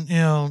 kids and,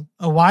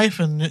 a wife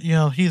and,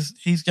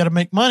 he's got to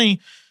make money.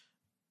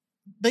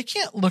 They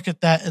can't look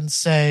at that and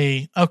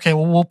say, okay,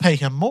 well, we'll pay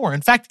him more.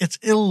 In fact, it's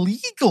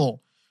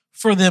illegal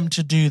for them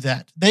to do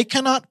that. They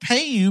cannot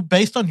pay you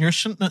based on your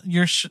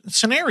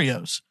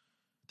scenarios.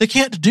 They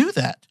can't do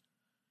that.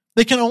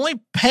 They can only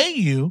pay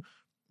you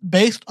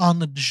based on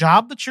the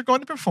job that you're going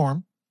to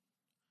perform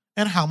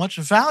and how much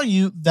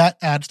value that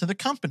adds to the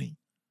company.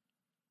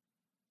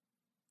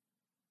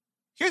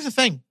 Here's the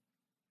thing.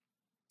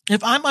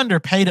 If I'm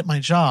underpaid at my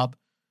job,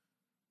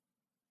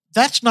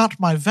 that's not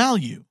my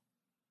value.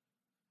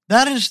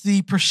 That is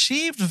the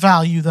perceived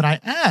value that I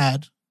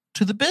add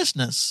to the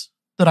business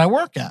that I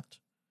work at.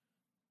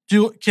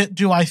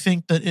 Do I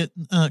think that it?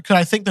 Could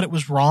I think that it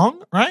was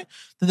wrong? Right?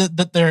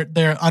 That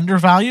they're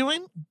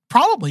undervaluing?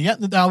 Probably. Yeah.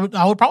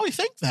 I would probably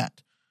think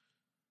that.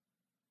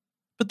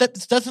 But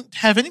that doesn't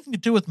have anything to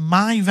do with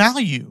my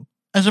value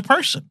as a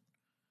person.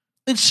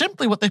 It's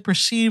simply what they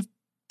perceive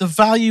the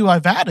value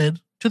I've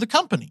added to the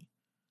company.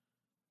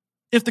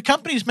 If the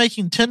company's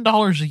making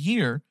 $10 a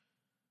year,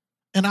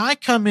 and I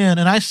come in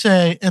and I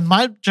say, and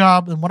my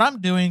job and what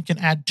I'm doing can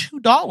add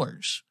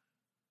 $2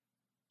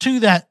 to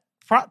the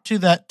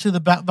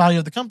value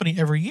of the company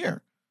every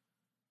year,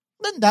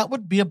 then that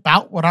would be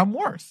about what I'm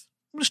worth.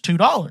 It was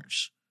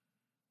 $2.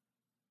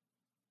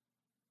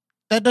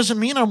 That doesn't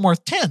mean I'm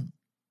worth 10.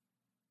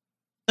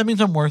 That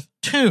means I'm worth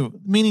 2,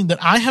 meaning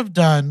that I have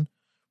done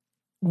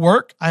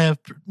work. I have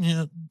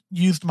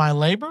used my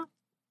labor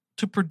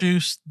to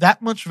produce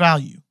that much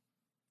value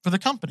for the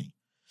company.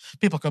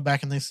 People go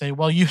back and they say,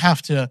 well, you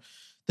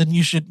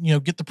should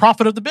get the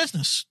profit of the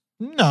business.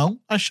 No,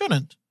 I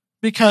shouldn't,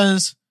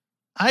 because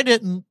I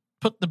didn't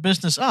put the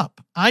business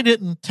up. I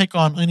didn't take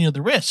on any of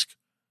the risk.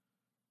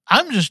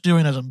 I'm just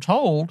doing as I'm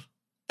told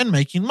and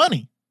making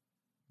money.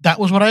 That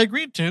was what I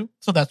agreed to,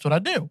 so that's what I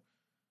do.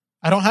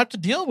 I don't have to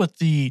deal with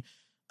the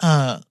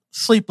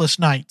sleepless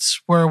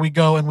nights where we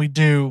go and we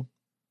do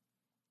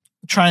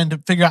trying to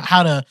figure out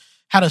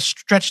how to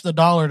stretch the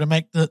dollar to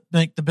make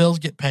the bills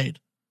get paid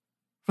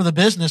for the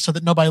business so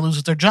that nobody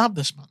loses their job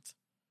this month.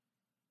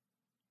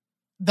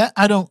 That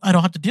I don't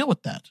have to deal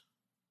with that.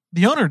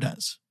 The owner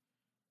does.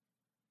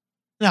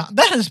 Now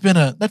that's been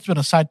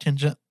a side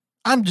tangent.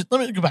 Let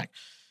me go back.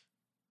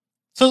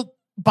 So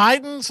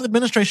Biden's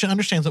administration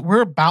understands that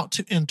we're about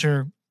to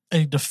enter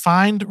a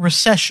defined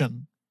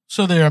recession.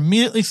 So they're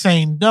immediately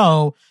saying,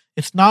 no,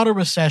 it's not a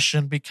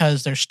recession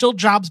because there's still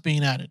jobs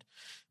being added.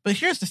 But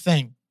here's the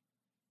thing.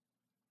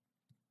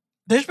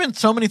 There's been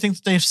so many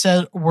things they've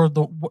said were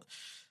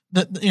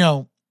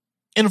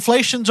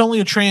inflation's only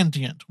a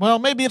transient. Well,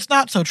 maybe it's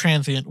not so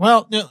transient.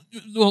 Well,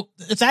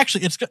 it's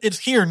actually it's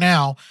here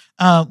now.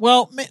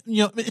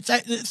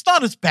 It's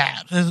not as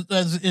bad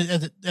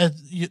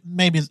as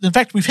maybe. In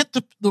fact, we've hit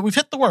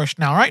the worst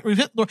now, right?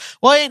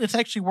 It's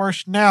actually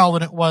worse now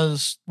than it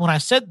was when I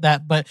said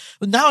that, but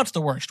now it's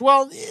the worst.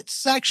 Well,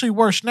 it's actually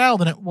worse now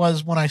than it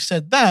was when I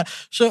said that.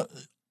 So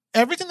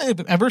everything that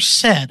they've ever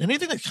said,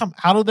 anything that's come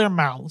out of their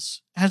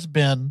mouths has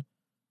been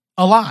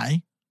a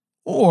lie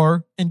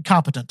or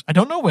incompetent. I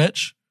don't know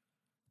which,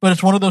 but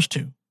it's one of those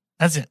two.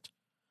 That's it.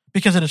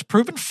 Because it is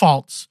proven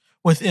false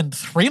within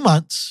 3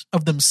 months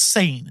of them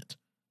saying it.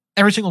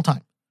 Every single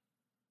time.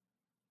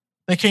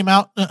 They came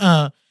out,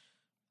 I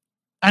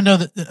know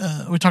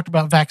that we talked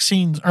about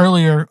vaccines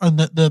earlier and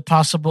the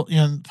possible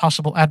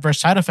adverse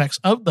side effects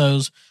of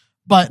those,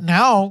 but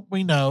now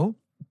we know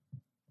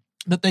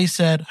that they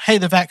said, hey,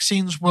 the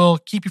vaccines will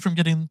keep you from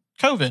getting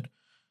COVID.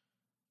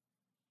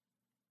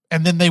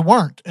 And then they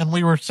weren't. And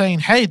we were saying,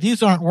 hey,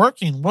 these aren't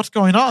working. What's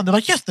going on? They're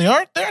like, yes, they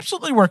are. They're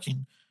absolutely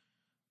working.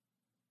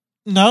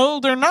 No,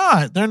 they're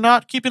not. They're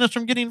not keeping us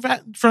from getting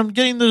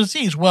the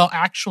disease. Well,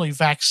 actually,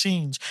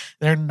 vaccines,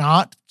 they're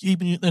not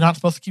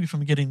supposed to keep you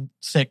from getting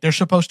sick. They're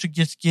supposed to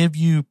just give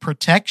you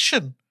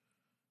protection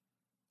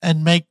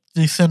and make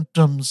the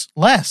symptoms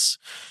less.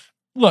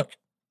 Look,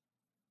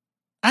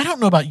 I don't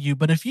know about you,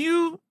 but if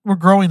you were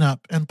growing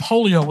up and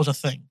polio was a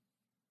thing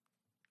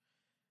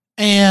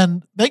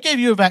and they gave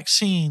you a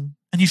vaccine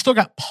and you still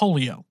got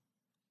polio,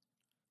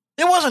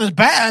 it wasn't as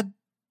bad,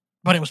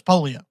 but it was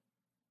polio.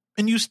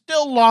 And you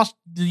still lost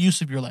the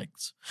use of your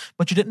legs,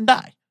 but you didn't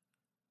die.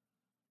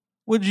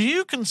 Would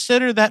you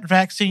consider that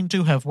vaccine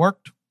to have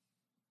worked?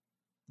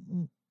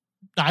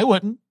 I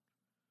wouldn't.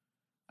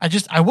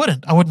 I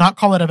wouldn't. I would not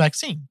call it a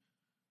vaccine.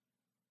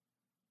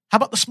 How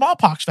about the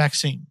smallpox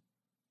vaccine?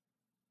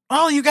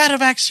 Oh, you got a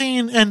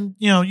vaccine and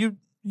you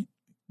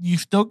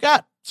still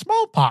got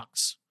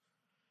smallpox.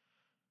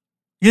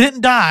 You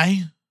didn't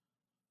die,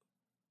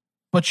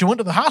 but you went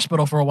to the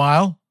hospital for a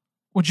while.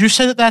 Would you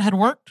say that had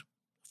worked?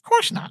 Of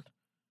course not.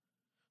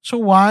 So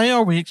why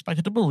are we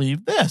expected to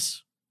believe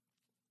this?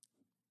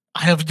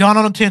 I have gone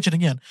on a tangent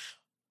again.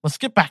 Let's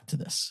get back to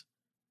this.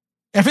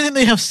 Everything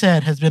they have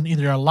said has been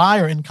either a lie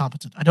or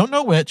incompetent. I don't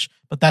know which,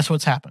 but that's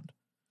what's happened.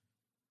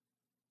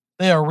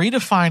 They are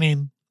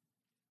redefining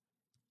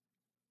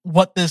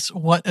what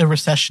a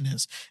recession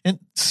is. And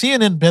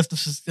CNN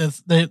Business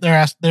they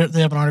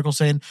have an article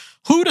saying,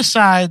 who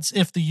decides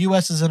if the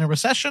U.S. is in a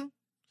recession?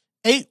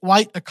 8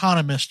 white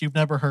economists you've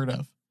never heard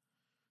of.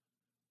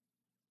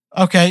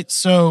 Okay,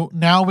 so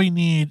now we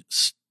need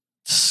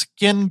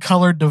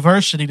skin-colored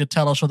diversity to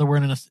tell us whether we're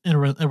in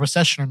a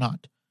recession or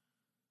not.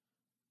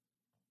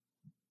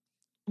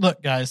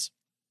 Look, guys,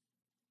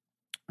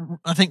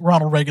 I think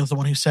Ronald Reagan's the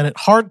one who said it.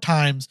 Hard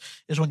times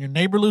is when your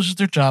neighbor loses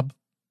their job.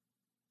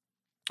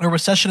 A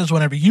recession is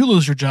whenever you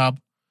lose your job.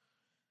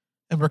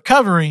 And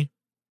recovery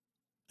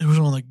is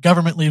when the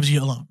government leaves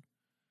you alone.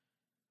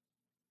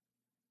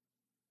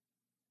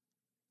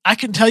 I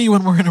can tell you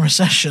when we're in a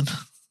recession.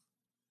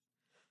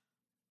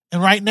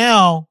 And right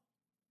now,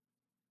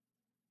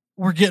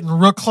 we're getting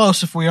real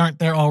close if we aren't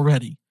there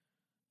already.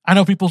 I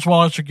know people's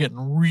wallets are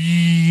getting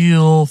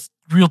real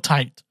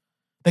tight.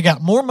 They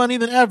got more money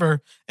than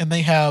ever, and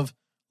they have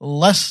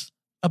less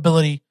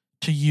ability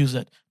to use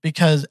it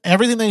because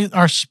everything they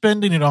are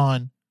spending it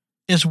on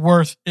is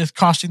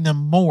costing them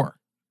more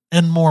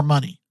and more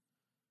money.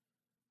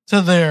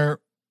 So they're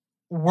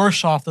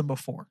worse off than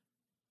before.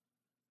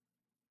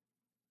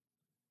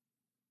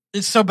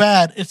 It's so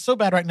bad. It's so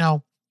bad right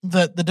now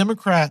that the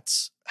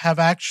Democrats have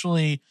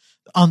actually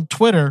on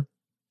Twitter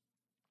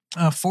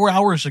 4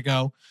 hours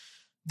ago,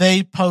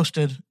 they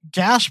posted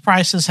gas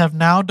prices have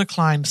now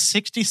declined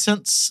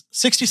 66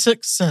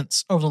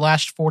 cents over the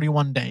last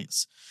 41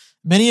 days.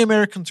 Many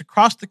Americans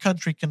across the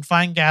country can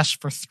find gas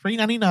for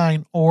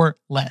 $3.99 or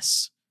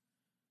less.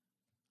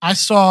 I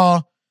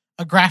saw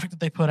a graphic that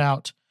they put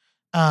out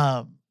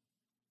a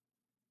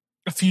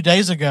few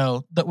days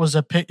ago that was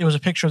it was a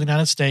picture of the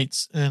United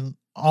States, and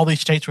all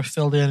these states were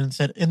filled in and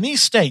said, in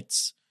these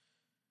states,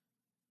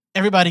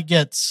 everybody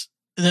gets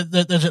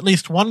there's at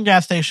least one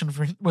gas station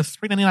with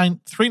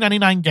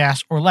 $3.99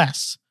 gas or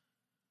less.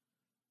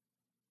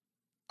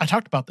 I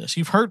talked about this.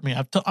 You've heard me.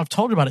 I've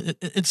told you about it.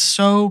 It's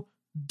so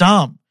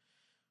dumb.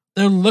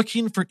 They're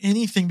looking for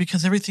anything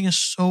because everything is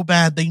so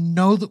bad. They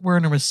know that we're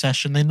in a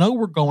recession. They know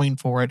we're going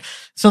for it.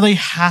 So they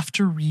have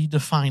to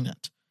redefine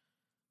it.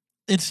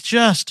 It's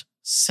just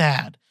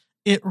sad.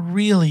 It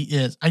really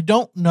is. I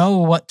don't know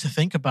what to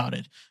think about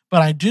it,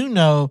 but I do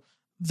know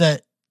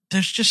that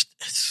there's just,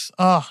 it's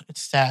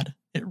sad.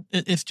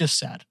 It's just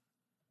sad.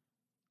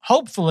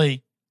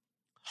 Hopefully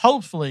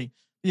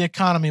the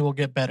economy will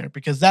get better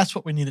because that's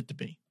what we need it to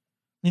be.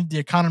 We need the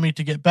economy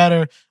to get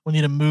better. We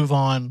need to move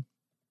on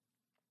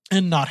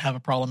and not have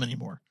a problem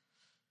anymore.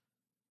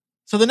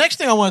 So the next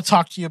thing I want to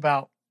talk to you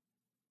about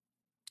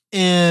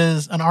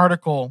is an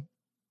article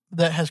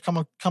that has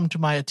come to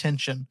my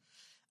attention.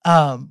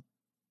 I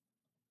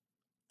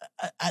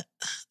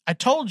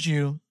told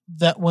you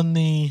that when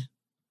the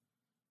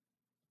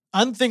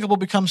unthinkable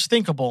becomes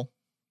thinkable,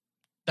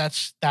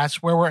 that's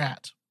where we're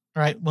at,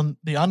 right? When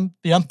the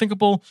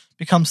unthinkable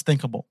becomes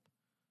thinkable.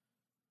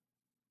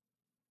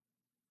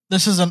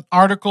 This is an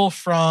article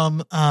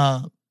from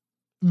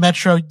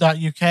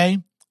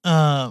Metro.uk.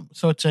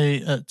 So it's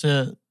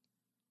a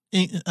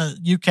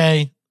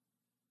UK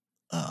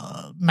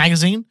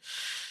magazine.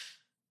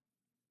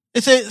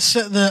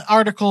 The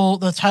article,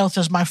 the title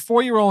says, "My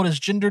 4-year-old is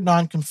gender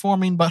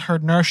non-conforming, but her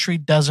nursery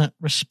doesn't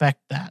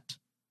respect that."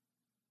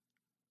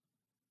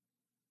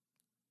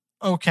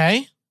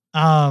 Okay.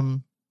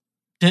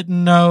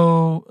 Didn't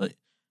know.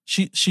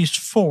 She's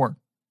 4.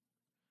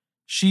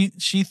 She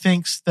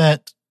thinks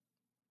that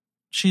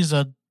she's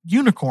a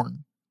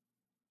unicorn.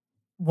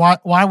 Why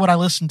would I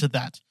listen to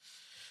that?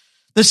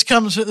 This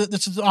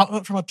is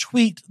from a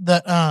tweet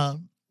that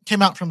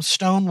came out from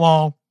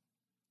Stonewall.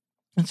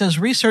 It says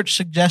research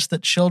suggests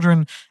that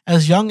children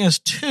as young as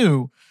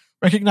 2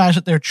 recognize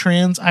their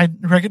trans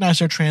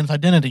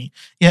identity.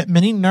 Yet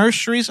many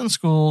nurseries and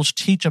schools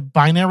teach a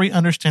binary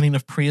understanding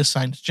of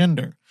pre-assigned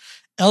gender.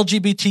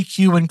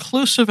 LGBTQ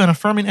inclusive and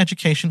affirming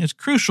education is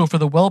crucial for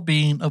the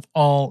well-being of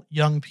all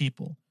young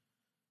people.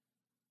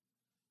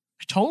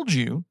 I told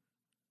you,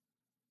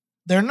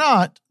 they're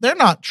not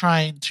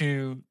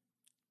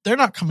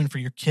coming for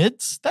your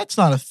kids. That's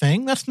not a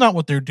thing. That's not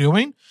what they're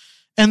doing.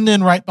 And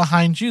then right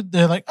behind you,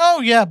 they're like,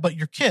 oh, yeah, but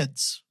your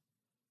kids.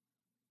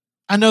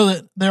 I know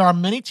that there are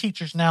many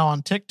teachers now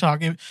on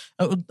TikTok.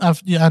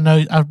 I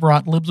know I've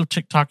brought libs of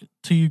TikTok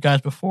to you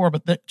guys before,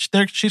 but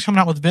she's coming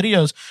out with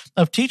videos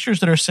of teachers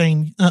that are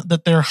saying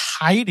that they're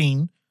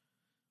hiding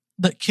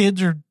that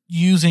kids are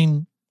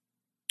using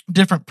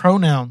different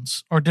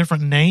pronouns or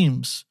different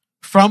names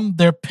from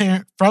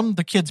from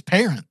the kids'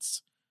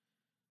 parents.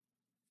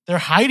 They're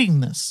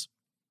hiding this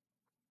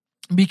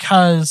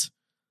because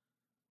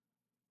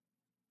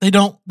they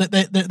don't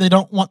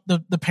want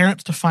the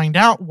parents to find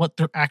out what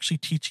they're actually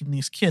teaching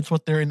these kids,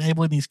 what they're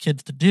enabling these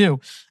kids to do.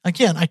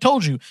 Again, I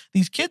told you,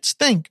 these kids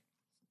think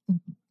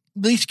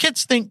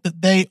that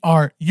they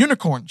are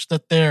unicorns,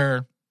 that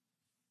they're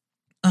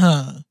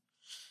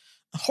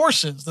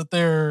horses, that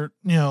they're,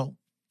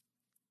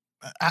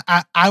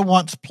 I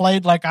once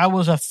played like I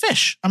was a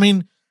fish. I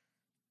mean,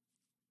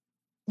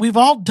 we've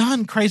all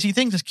done crazy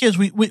things as kids.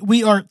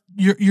 We are,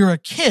 you're a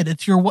kid.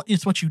 It's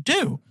what you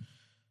do.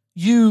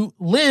 You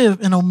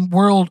live in a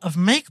world of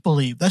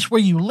make-believe. That's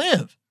where you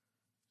live.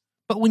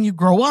 But when you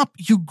grow up,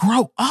 you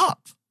grow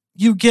up.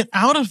 You get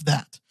out of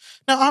that.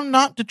 Now, I'm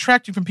not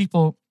detracting from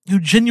people who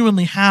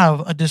genuinely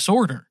have a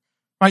disorder,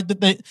 right?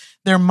 That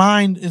their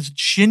mind is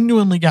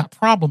genuinely got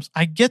problems.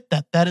 I get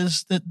that.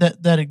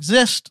 That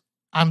exists.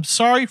 I'm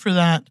sorry for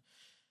that.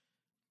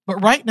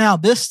 But right now,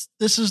 this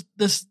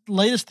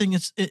latest thing,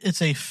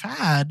 it's a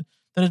fad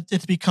that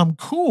it's become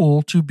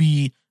cool to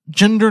be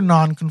gender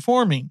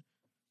non-conforming,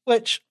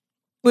 which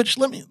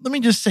let me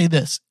just say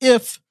this.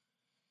 If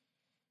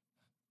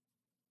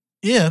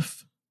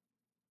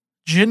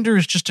gender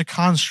is just a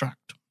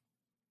construct,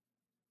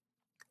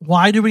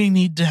 why do we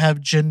need to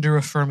have gender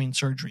affirming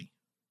surgery?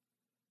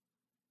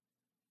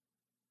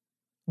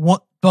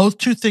 Both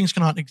two things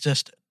cannot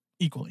exist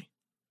equally.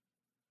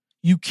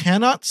 You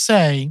cannot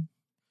say,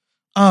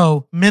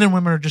 oh, men and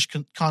women are just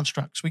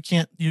constructs.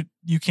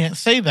 You can't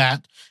say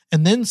that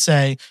and then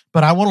say,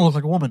 but I want to look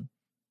like a woman.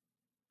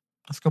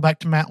 Let's go back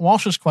to Matt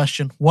Walsh's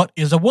question. What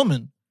is a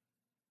woman?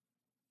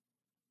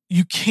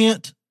 You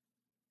can't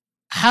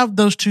have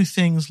those two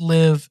things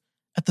live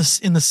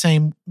in the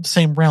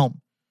same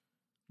realm.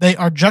 They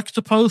are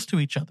juxtaposed to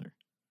each other.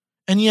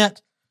 And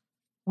yet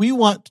we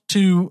want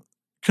to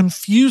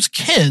confuse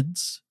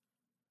kids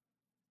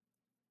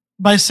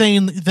by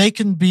saying they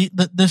can be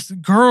that this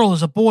girl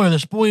is a boy or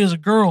this boy is a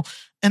girl,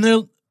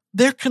 and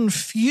they're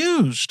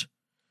confused.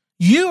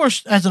 You are,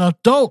 as an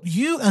adult,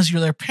 you as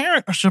their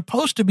parent, are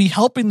supposed to be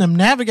helping them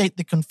navigate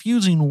the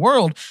confusing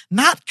world,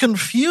 not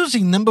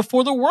confusing them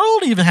before the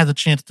world even has a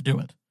chance to do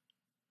it.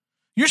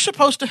 You're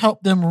supposed to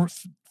help them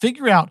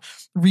figure out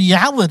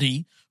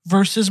reality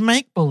versus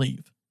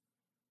make-believe.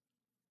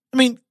 I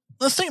mean,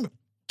 let's think,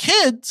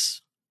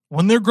 kids,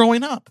 when they're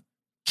growing up,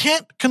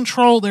 can't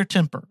control their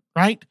temper,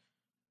 right?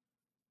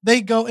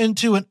 They go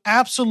into an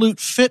absolute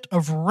fit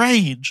of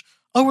rage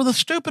over the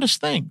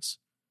stupidest things.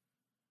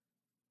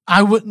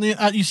 I wouldn't.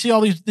 You see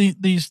all these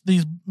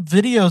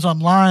videos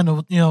online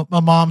of my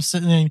mom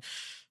sitting there.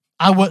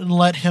 I wouldn't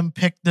let him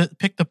pick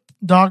the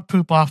dog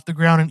poop off the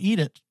ground and eat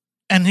it,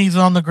 and he's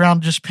on the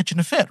ground just pitching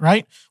a fit.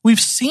 Right? We've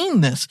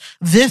seen this.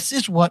 This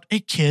is what a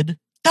kid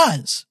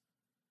does.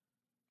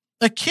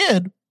 A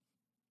kid.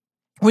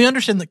 We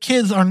understand that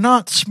kids are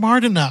not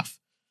smart enough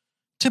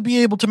to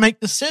be able to make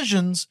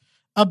decisions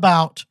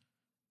about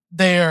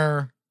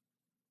their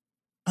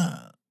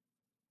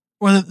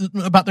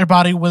about their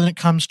body when it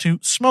comes to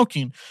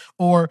smoking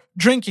or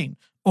drinking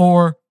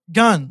or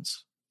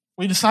guns.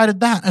 We decided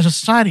that as a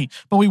society,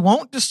 but we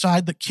won't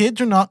decide that kids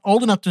are not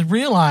old enough to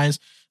realize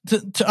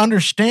to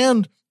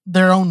understand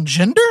their own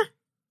gender.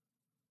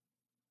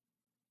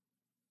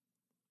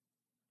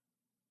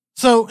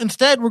 So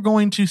instead, we're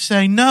going to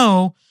say,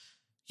 no,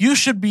 you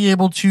should be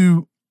able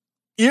to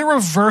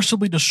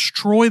irreversibly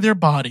destroy their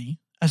body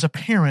as a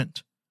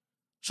parent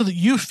so that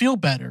you feel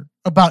better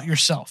about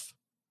yourself.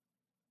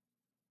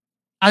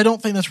 I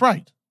don't think that's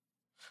right.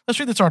 Let's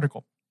read this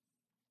article.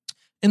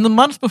 In the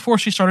months before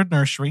she started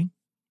nursery,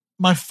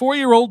 my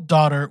 4-year-old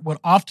daughter would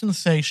often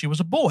say she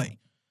was a boy.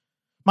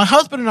 My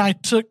husband and I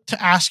took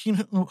to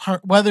asking her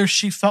whether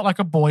she felt like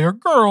a boy or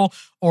girl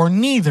or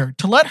neither,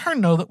 to let her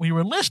know that we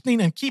were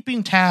listening and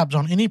keeping tabs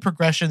on any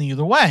progression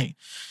either way.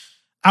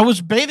 I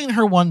was bathing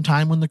her one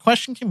time when the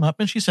question came up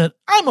and she said,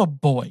 "I'm a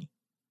boy."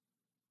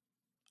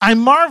 I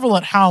marvel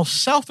at how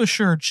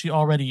self-assured she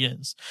already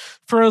is.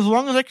 For as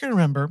long as I can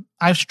remember,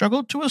 I've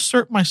struggled to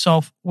assert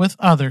myself with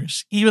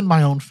others, even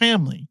my own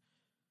family.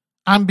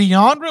 I'm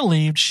beyond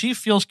relieved she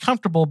feels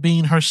comfortable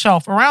being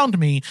herself around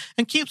me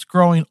and keeps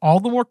growing all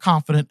the more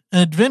confident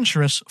and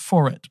adventurous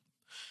for it.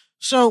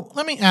 So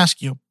let me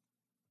ask you,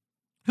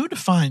 who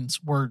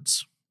defines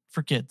words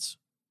for kids?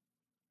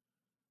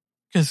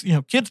 Because,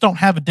 kids don't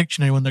have a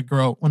dictionary when they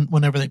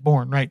whenever they're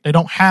born, right? They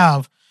don't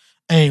have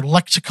a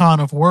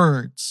lexicon of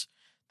words.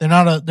 They're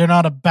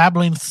not a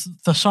babbling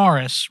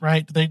thesaurus,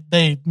 right?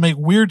 They make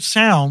weird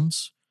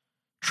sounds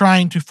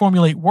trying to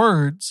formulate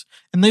words,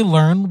 and they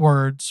learn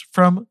words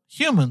from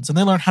humans, and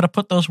they learn how to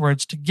put those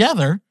words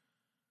together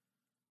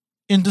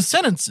into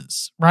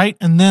sentences, right?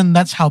 And then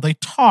that's how they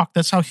talk.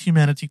 That's how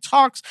humanity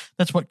talks.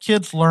 That's what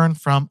kids learn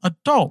from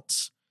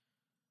adults.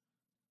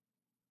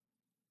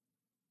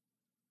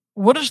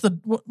 What is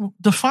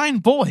define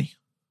boy?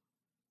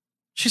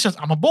 She says,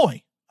 I'm a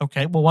boy.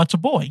 Okay, well, what's a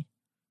boy?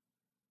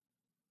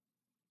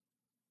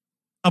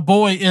 A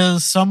boy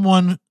is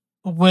someone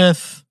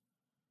with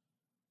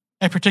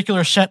a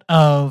particular set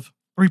of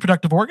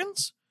reproductive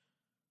organs,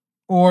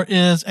 or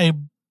is a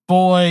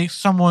boy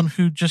someone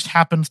who just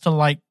happens to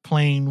like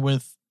playing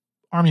with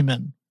army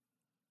men?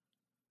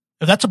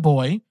 If that's a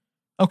boy,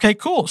 okay,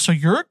 cool. So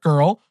you're a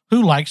girl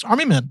who likes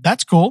army men.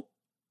 That's cool.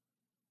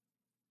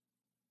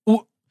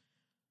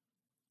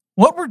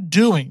 What we're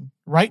doing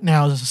right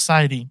now as a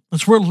society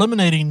is we're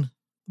eliminating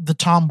the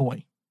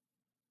tomboy.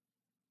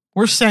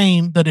 We're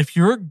saying that if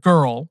you're a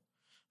girl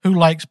who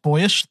likes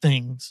boyish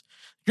things,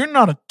 you're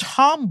not a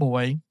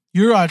tomboy.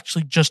 You're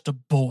actually just a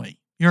boy.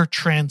 You're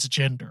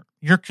transgender.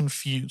 You're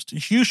confused.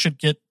 You should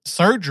get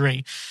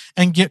surgery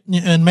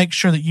and make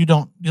sure that you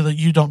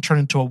don't turn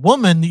into a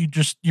woman.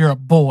 You're a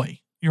boy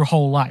your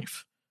whole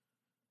life.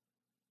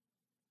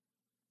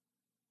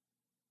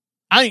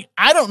 I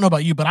don't know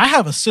about you, but I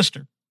have a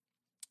sister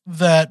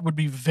that would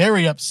be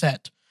very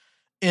upset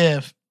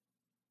if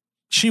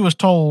she was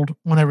told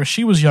whenever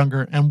she was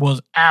younger and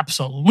was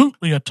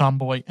absolutely a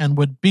tomboy and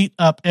would beat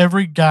up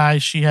every guy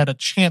she had a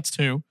chance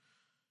to.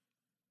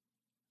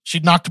 She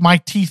knocked my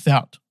teeth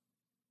out.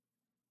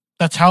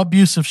 That's how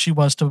abusive she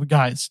was to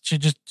guys.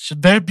 She's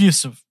very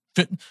abusive.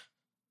 I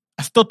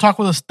still talk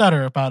with a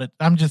stutter about it.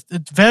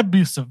 It's very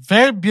abusive.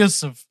 Very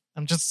abusive.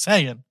 I'm just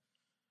saying.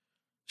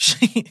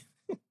 She's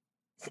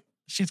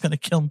going to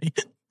kill me.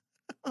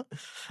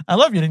 I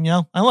love you,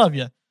 Danielle. I love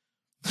you.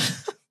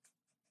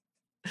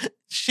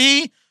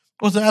 She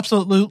was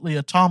absolutely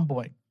a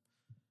tomboy.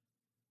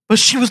 But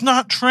she was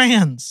not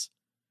trans.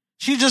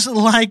 She just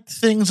liked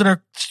things that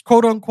are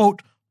quote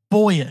unquote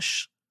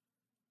boyish.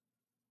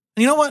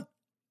 And you know what?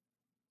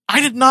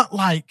 I did not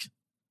like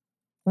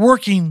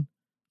working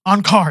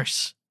on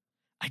cars.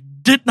 I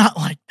did not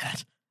like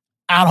that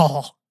at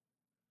all.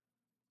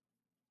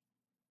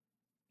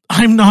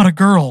 I'm not a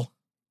girl.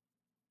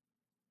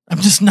 I'm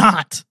just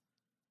not.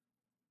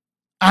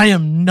 I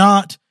am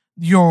not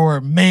your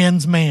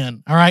man's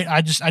man. All right.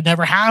 I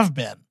never have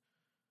been.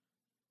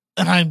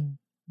 And I'm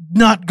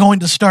not going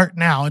to start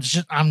now. It's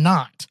just, I'm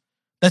not.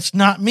 That's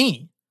not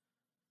me.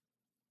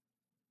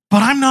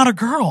 But I'm not a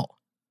girl.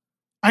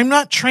 I'm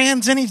not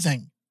trans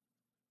anything.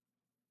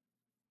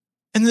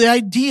 And the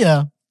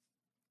idea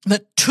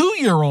that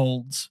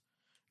 2-year-olds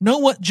know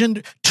what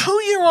gender,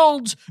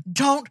 2-year-olds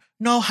don't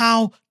know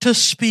how to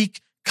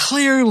speak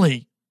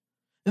clearly.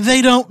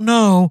 They don't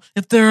know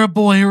if they're a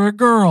boy or a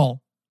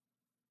girl.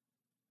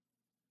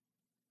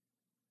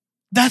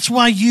 That's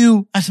why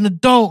you, as an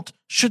adult,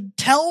 should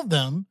tell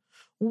them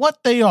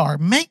what they are.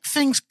 Make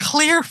things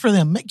clear for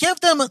them. Give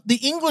them the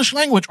English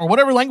language or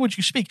whatever language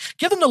you speak.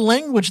 Give them the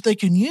language they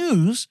can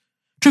use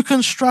to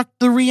construct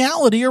the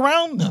reality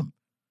around them,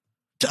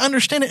 to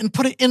understand it and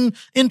put it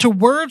into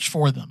words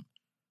for them.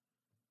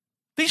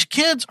 These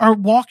kids are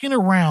walking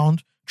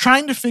around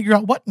trying to figure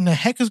out what in the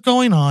heck is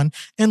going on,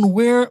 and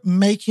we're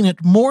making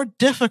it more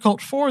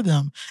difficult for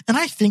them. And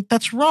I think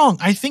that's wrong.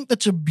 I think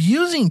that's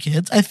abusing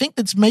kids. I think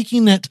that's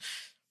making it...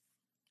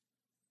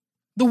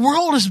 The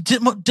world is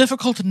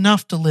difficult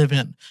enough to live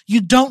in.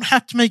 You don't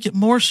have to make it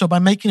more so by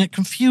making it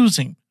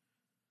confusing.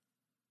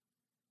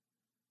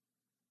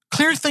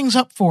 Clear things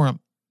up for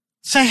them.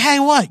 Say, hey,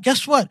 what?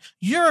 Guess what?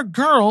 You're a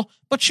girl,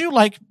 but you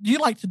like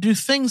to do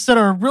things that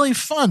are really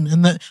fun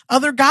and that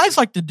other guys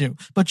like to do.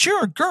 But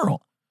you're a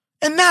girl,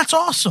 and that's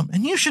awesome.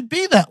 And you should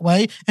be that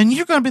way. And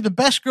you're going to be the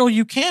best girl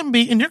you can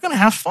be, and you're going to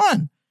have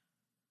fun.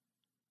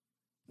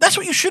 That's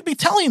what you should be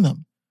telling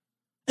them.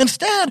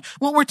 Instead,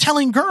 what we're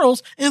telling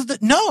girls is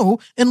that no,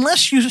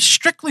 unless you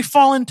strictly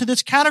fall into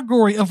this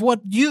category of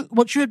what you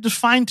have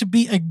defined to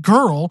be a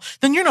girl,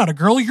 then you're not a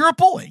girl, you're a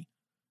boy.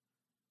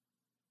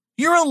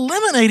 You're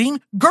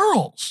eliminating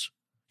girls.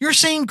 You're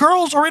saying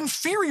girls are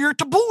inferior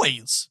to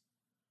boys.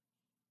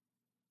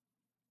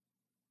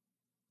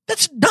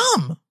 That's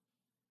dumb.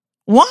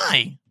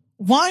 Why?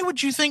 Why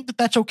would you think that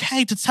that's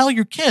okay to tell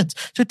your kids,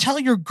 to tell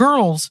your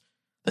girls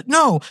that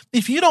no,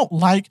 if you don't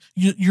like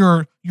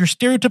your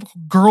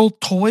stereotypical girl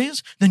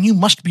toys, then you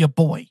must be a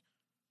boy?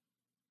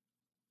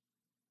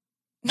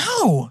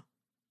 No.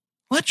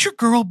 Let your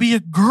girl be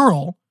a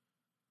girl.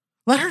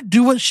 Let her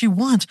do what she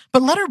wants,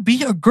 but let her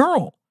be a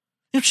girl.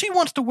 If she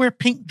wants to wear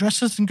pink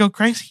dresses and go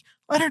crazy,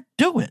 let her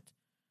do it.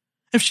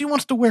 If she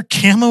wants to wear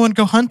camo and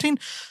go hunting,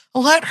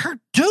 let her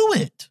do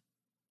it.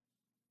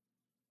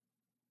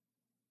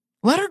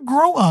 Let her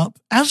grow up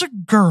as a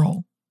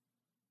girl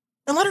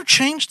and let her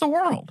change the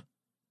world.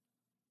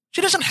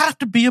 She doesn't have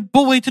to be a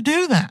boy to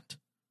do that.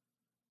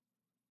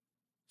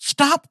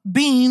 Stop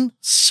being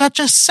such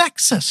a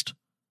sexist.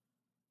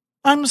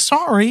 I'm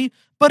sorry,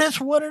 but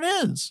it's what it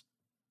is.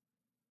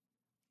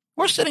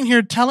 We're sitting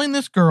here telling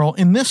this girl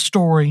in this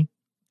story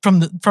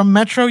from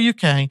Metro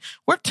UK,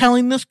 we're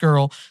telling this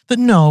girl that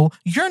no,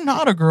 you're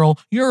not a girl,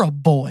 you're a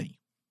boy.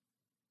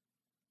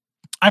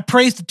 I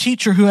praised the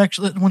teacher who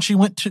actually, when she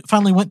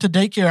finally went to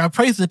daycare, I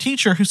praised the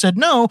teacher who said,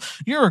 no,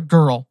 you're a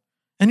girl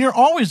and you're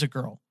always a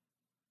girl.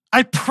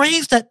 I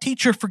praised that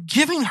teacher for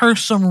giving her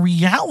some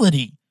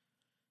reality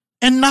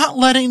and not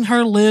letting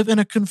her live in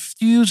a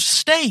confused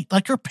state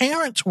like her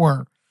parents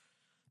were.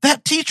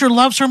 That teacher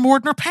loves her more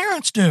than her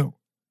parents do.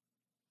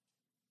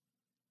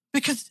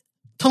 Because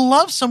to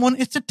love someone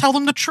is to tell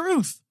them the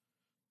truth.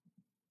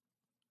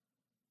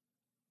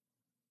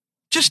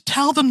 Just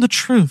tell them the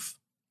truth.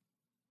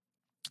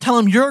 Tell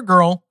them you're a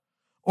girl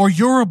or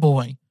you're a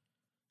boy.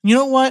 You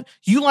know what?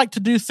 You like to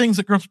do things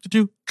that girls like to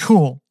do?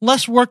 Cool.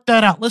 Let's work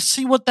that out. Let's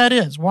see what that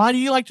is. Why do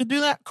you like to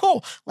do that?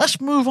 Cool.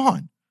 Let's move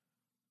on.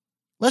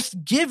 Let's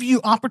give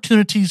you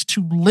opportunities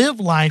to live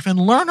life and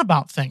learn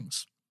about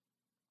things.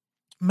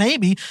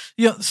 Maybe,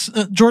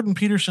 Jordan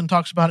Peterson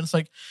talks about it. It's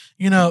like,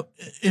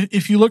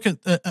 if you look at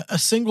a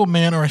single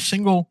man or a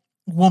single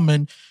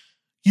woman,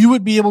 you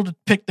would be able to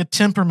pick the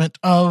temperament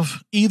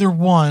of either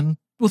one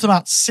with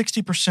about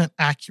 60%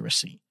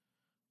 accuracy.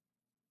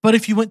 But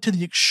if you went to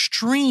the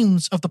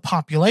extremes of the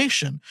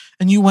population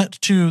and you went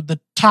to the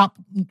top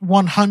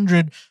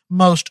 100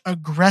 most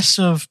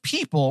aggressive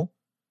people,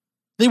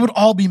 they would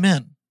all be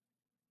men.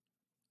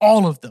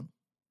 All of them.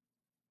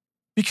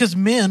 Because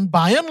men,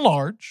 by and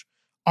large,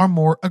 are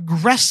more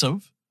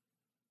aggressive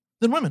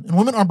than women. And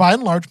women are, by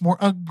and large, more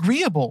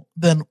agreeable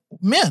than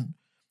men.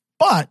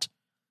 But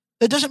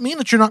that doesn't mean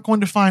that you're not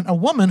going to find a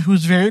woman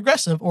who's very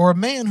aggressive or a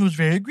man who's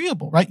very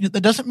agreeable, right? That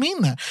doesn't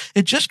mean that.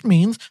 It just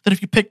means that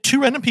if you pick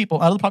two random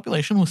people out of the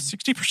population, with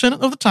 60%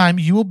 of the time,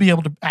 you will be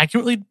able to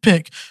accurately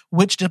pick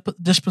which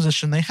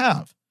disposition they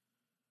have.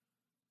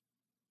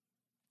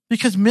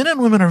 Because men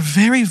and women are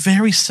very,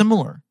 very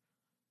similar.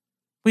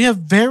 We have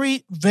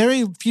very,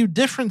 very few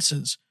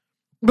differences.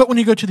 But when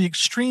you go to the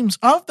extremes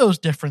of those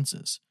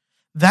differences,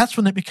 that's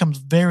when it becomes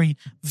very,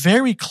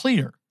 very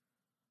clear.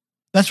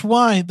 That's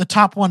why the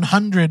top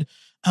 100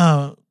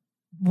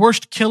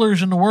 worst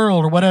killers in the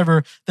world or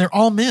whatever, they're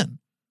all men,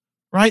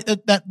 right?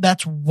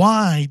 That's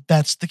why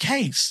that's the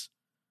case.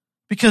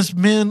 Because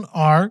men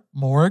are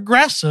more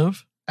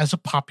aggressive as a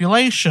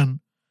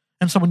population.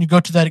 And so when you go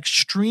to that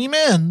extreme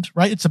end,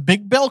 right, it's a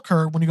big bell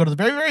curve. When you go to the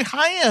very, very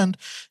high end,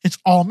 it's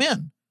all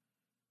men,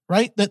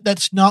 right?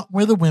 That's not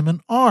where the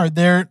women are.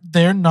 They're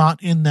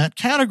not in that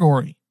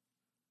category.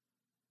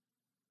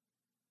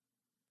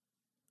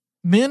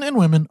 Men and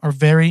women are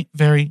very,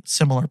 very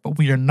similar, but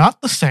we are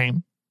not the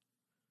same.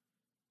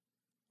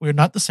 We are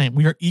not the same.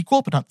 We are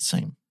equal, but not the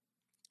same.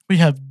 We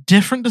have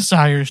different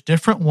desires,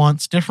 different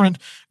wants, different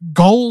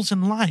goals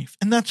in life,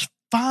 and that's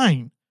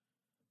fine.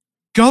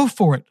 Go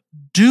for it.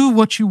 Do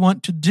what you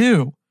want to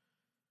do,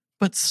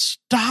 but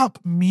stop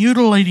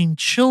mutilating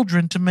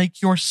children to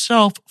make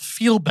yourself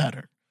feel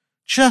better.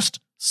 Just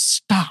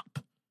stop.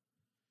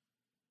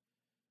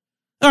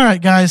 All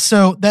right, guys,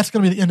 so that's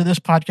going to be the end of this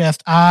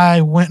podcast.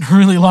 I went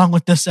really long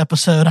with this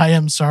episode. I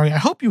am sorry. I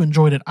hope you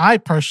enjoyed it. I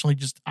personally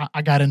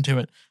I got into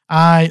it.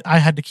 I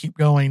had to keep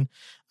going.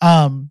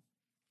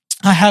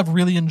 I have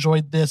really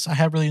enjoyed this. I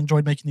have really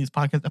enjoyed making these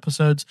podcast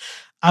episodes.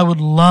 I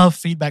would love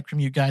feedback from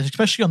you guys,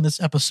 especially on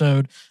this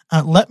episode.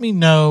 Let me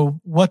know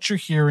what you're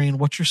hearing,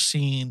 what you're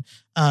seeing.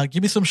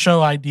 Give me some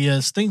show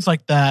ideas, things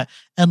like that.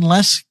 And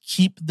let's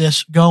keep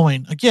this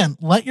going. Again,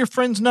 let your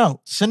friends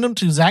know. Send them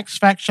to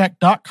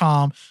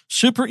zachsfactshack.com.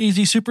 Super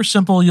easy, super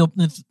simple.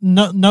 It's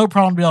no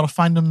problem to be able to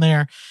find them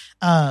there.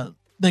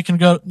 They can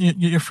go,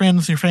 your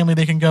friends, your family,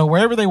 they can go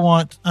wherever they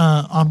want,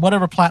 on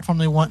whatever platform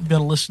they want and be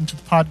able to listen to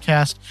the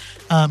podcast.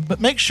 But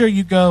make sure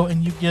you go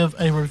and you give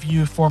a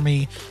review for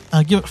me.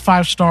 Give it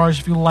 5 stars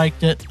if you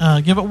liked it.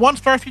 Give it 1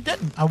 star if you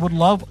didn't. I would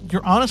love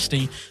your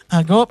honesty.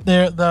 Go up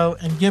there, though,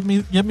 and give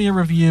me a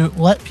review.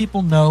 Let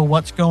people know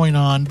what's going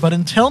on. But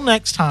until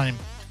next time,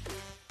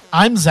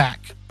 I'm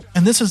Zach,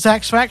 and this is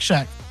Zach's Fact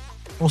Shack.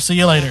 We'll see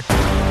you later.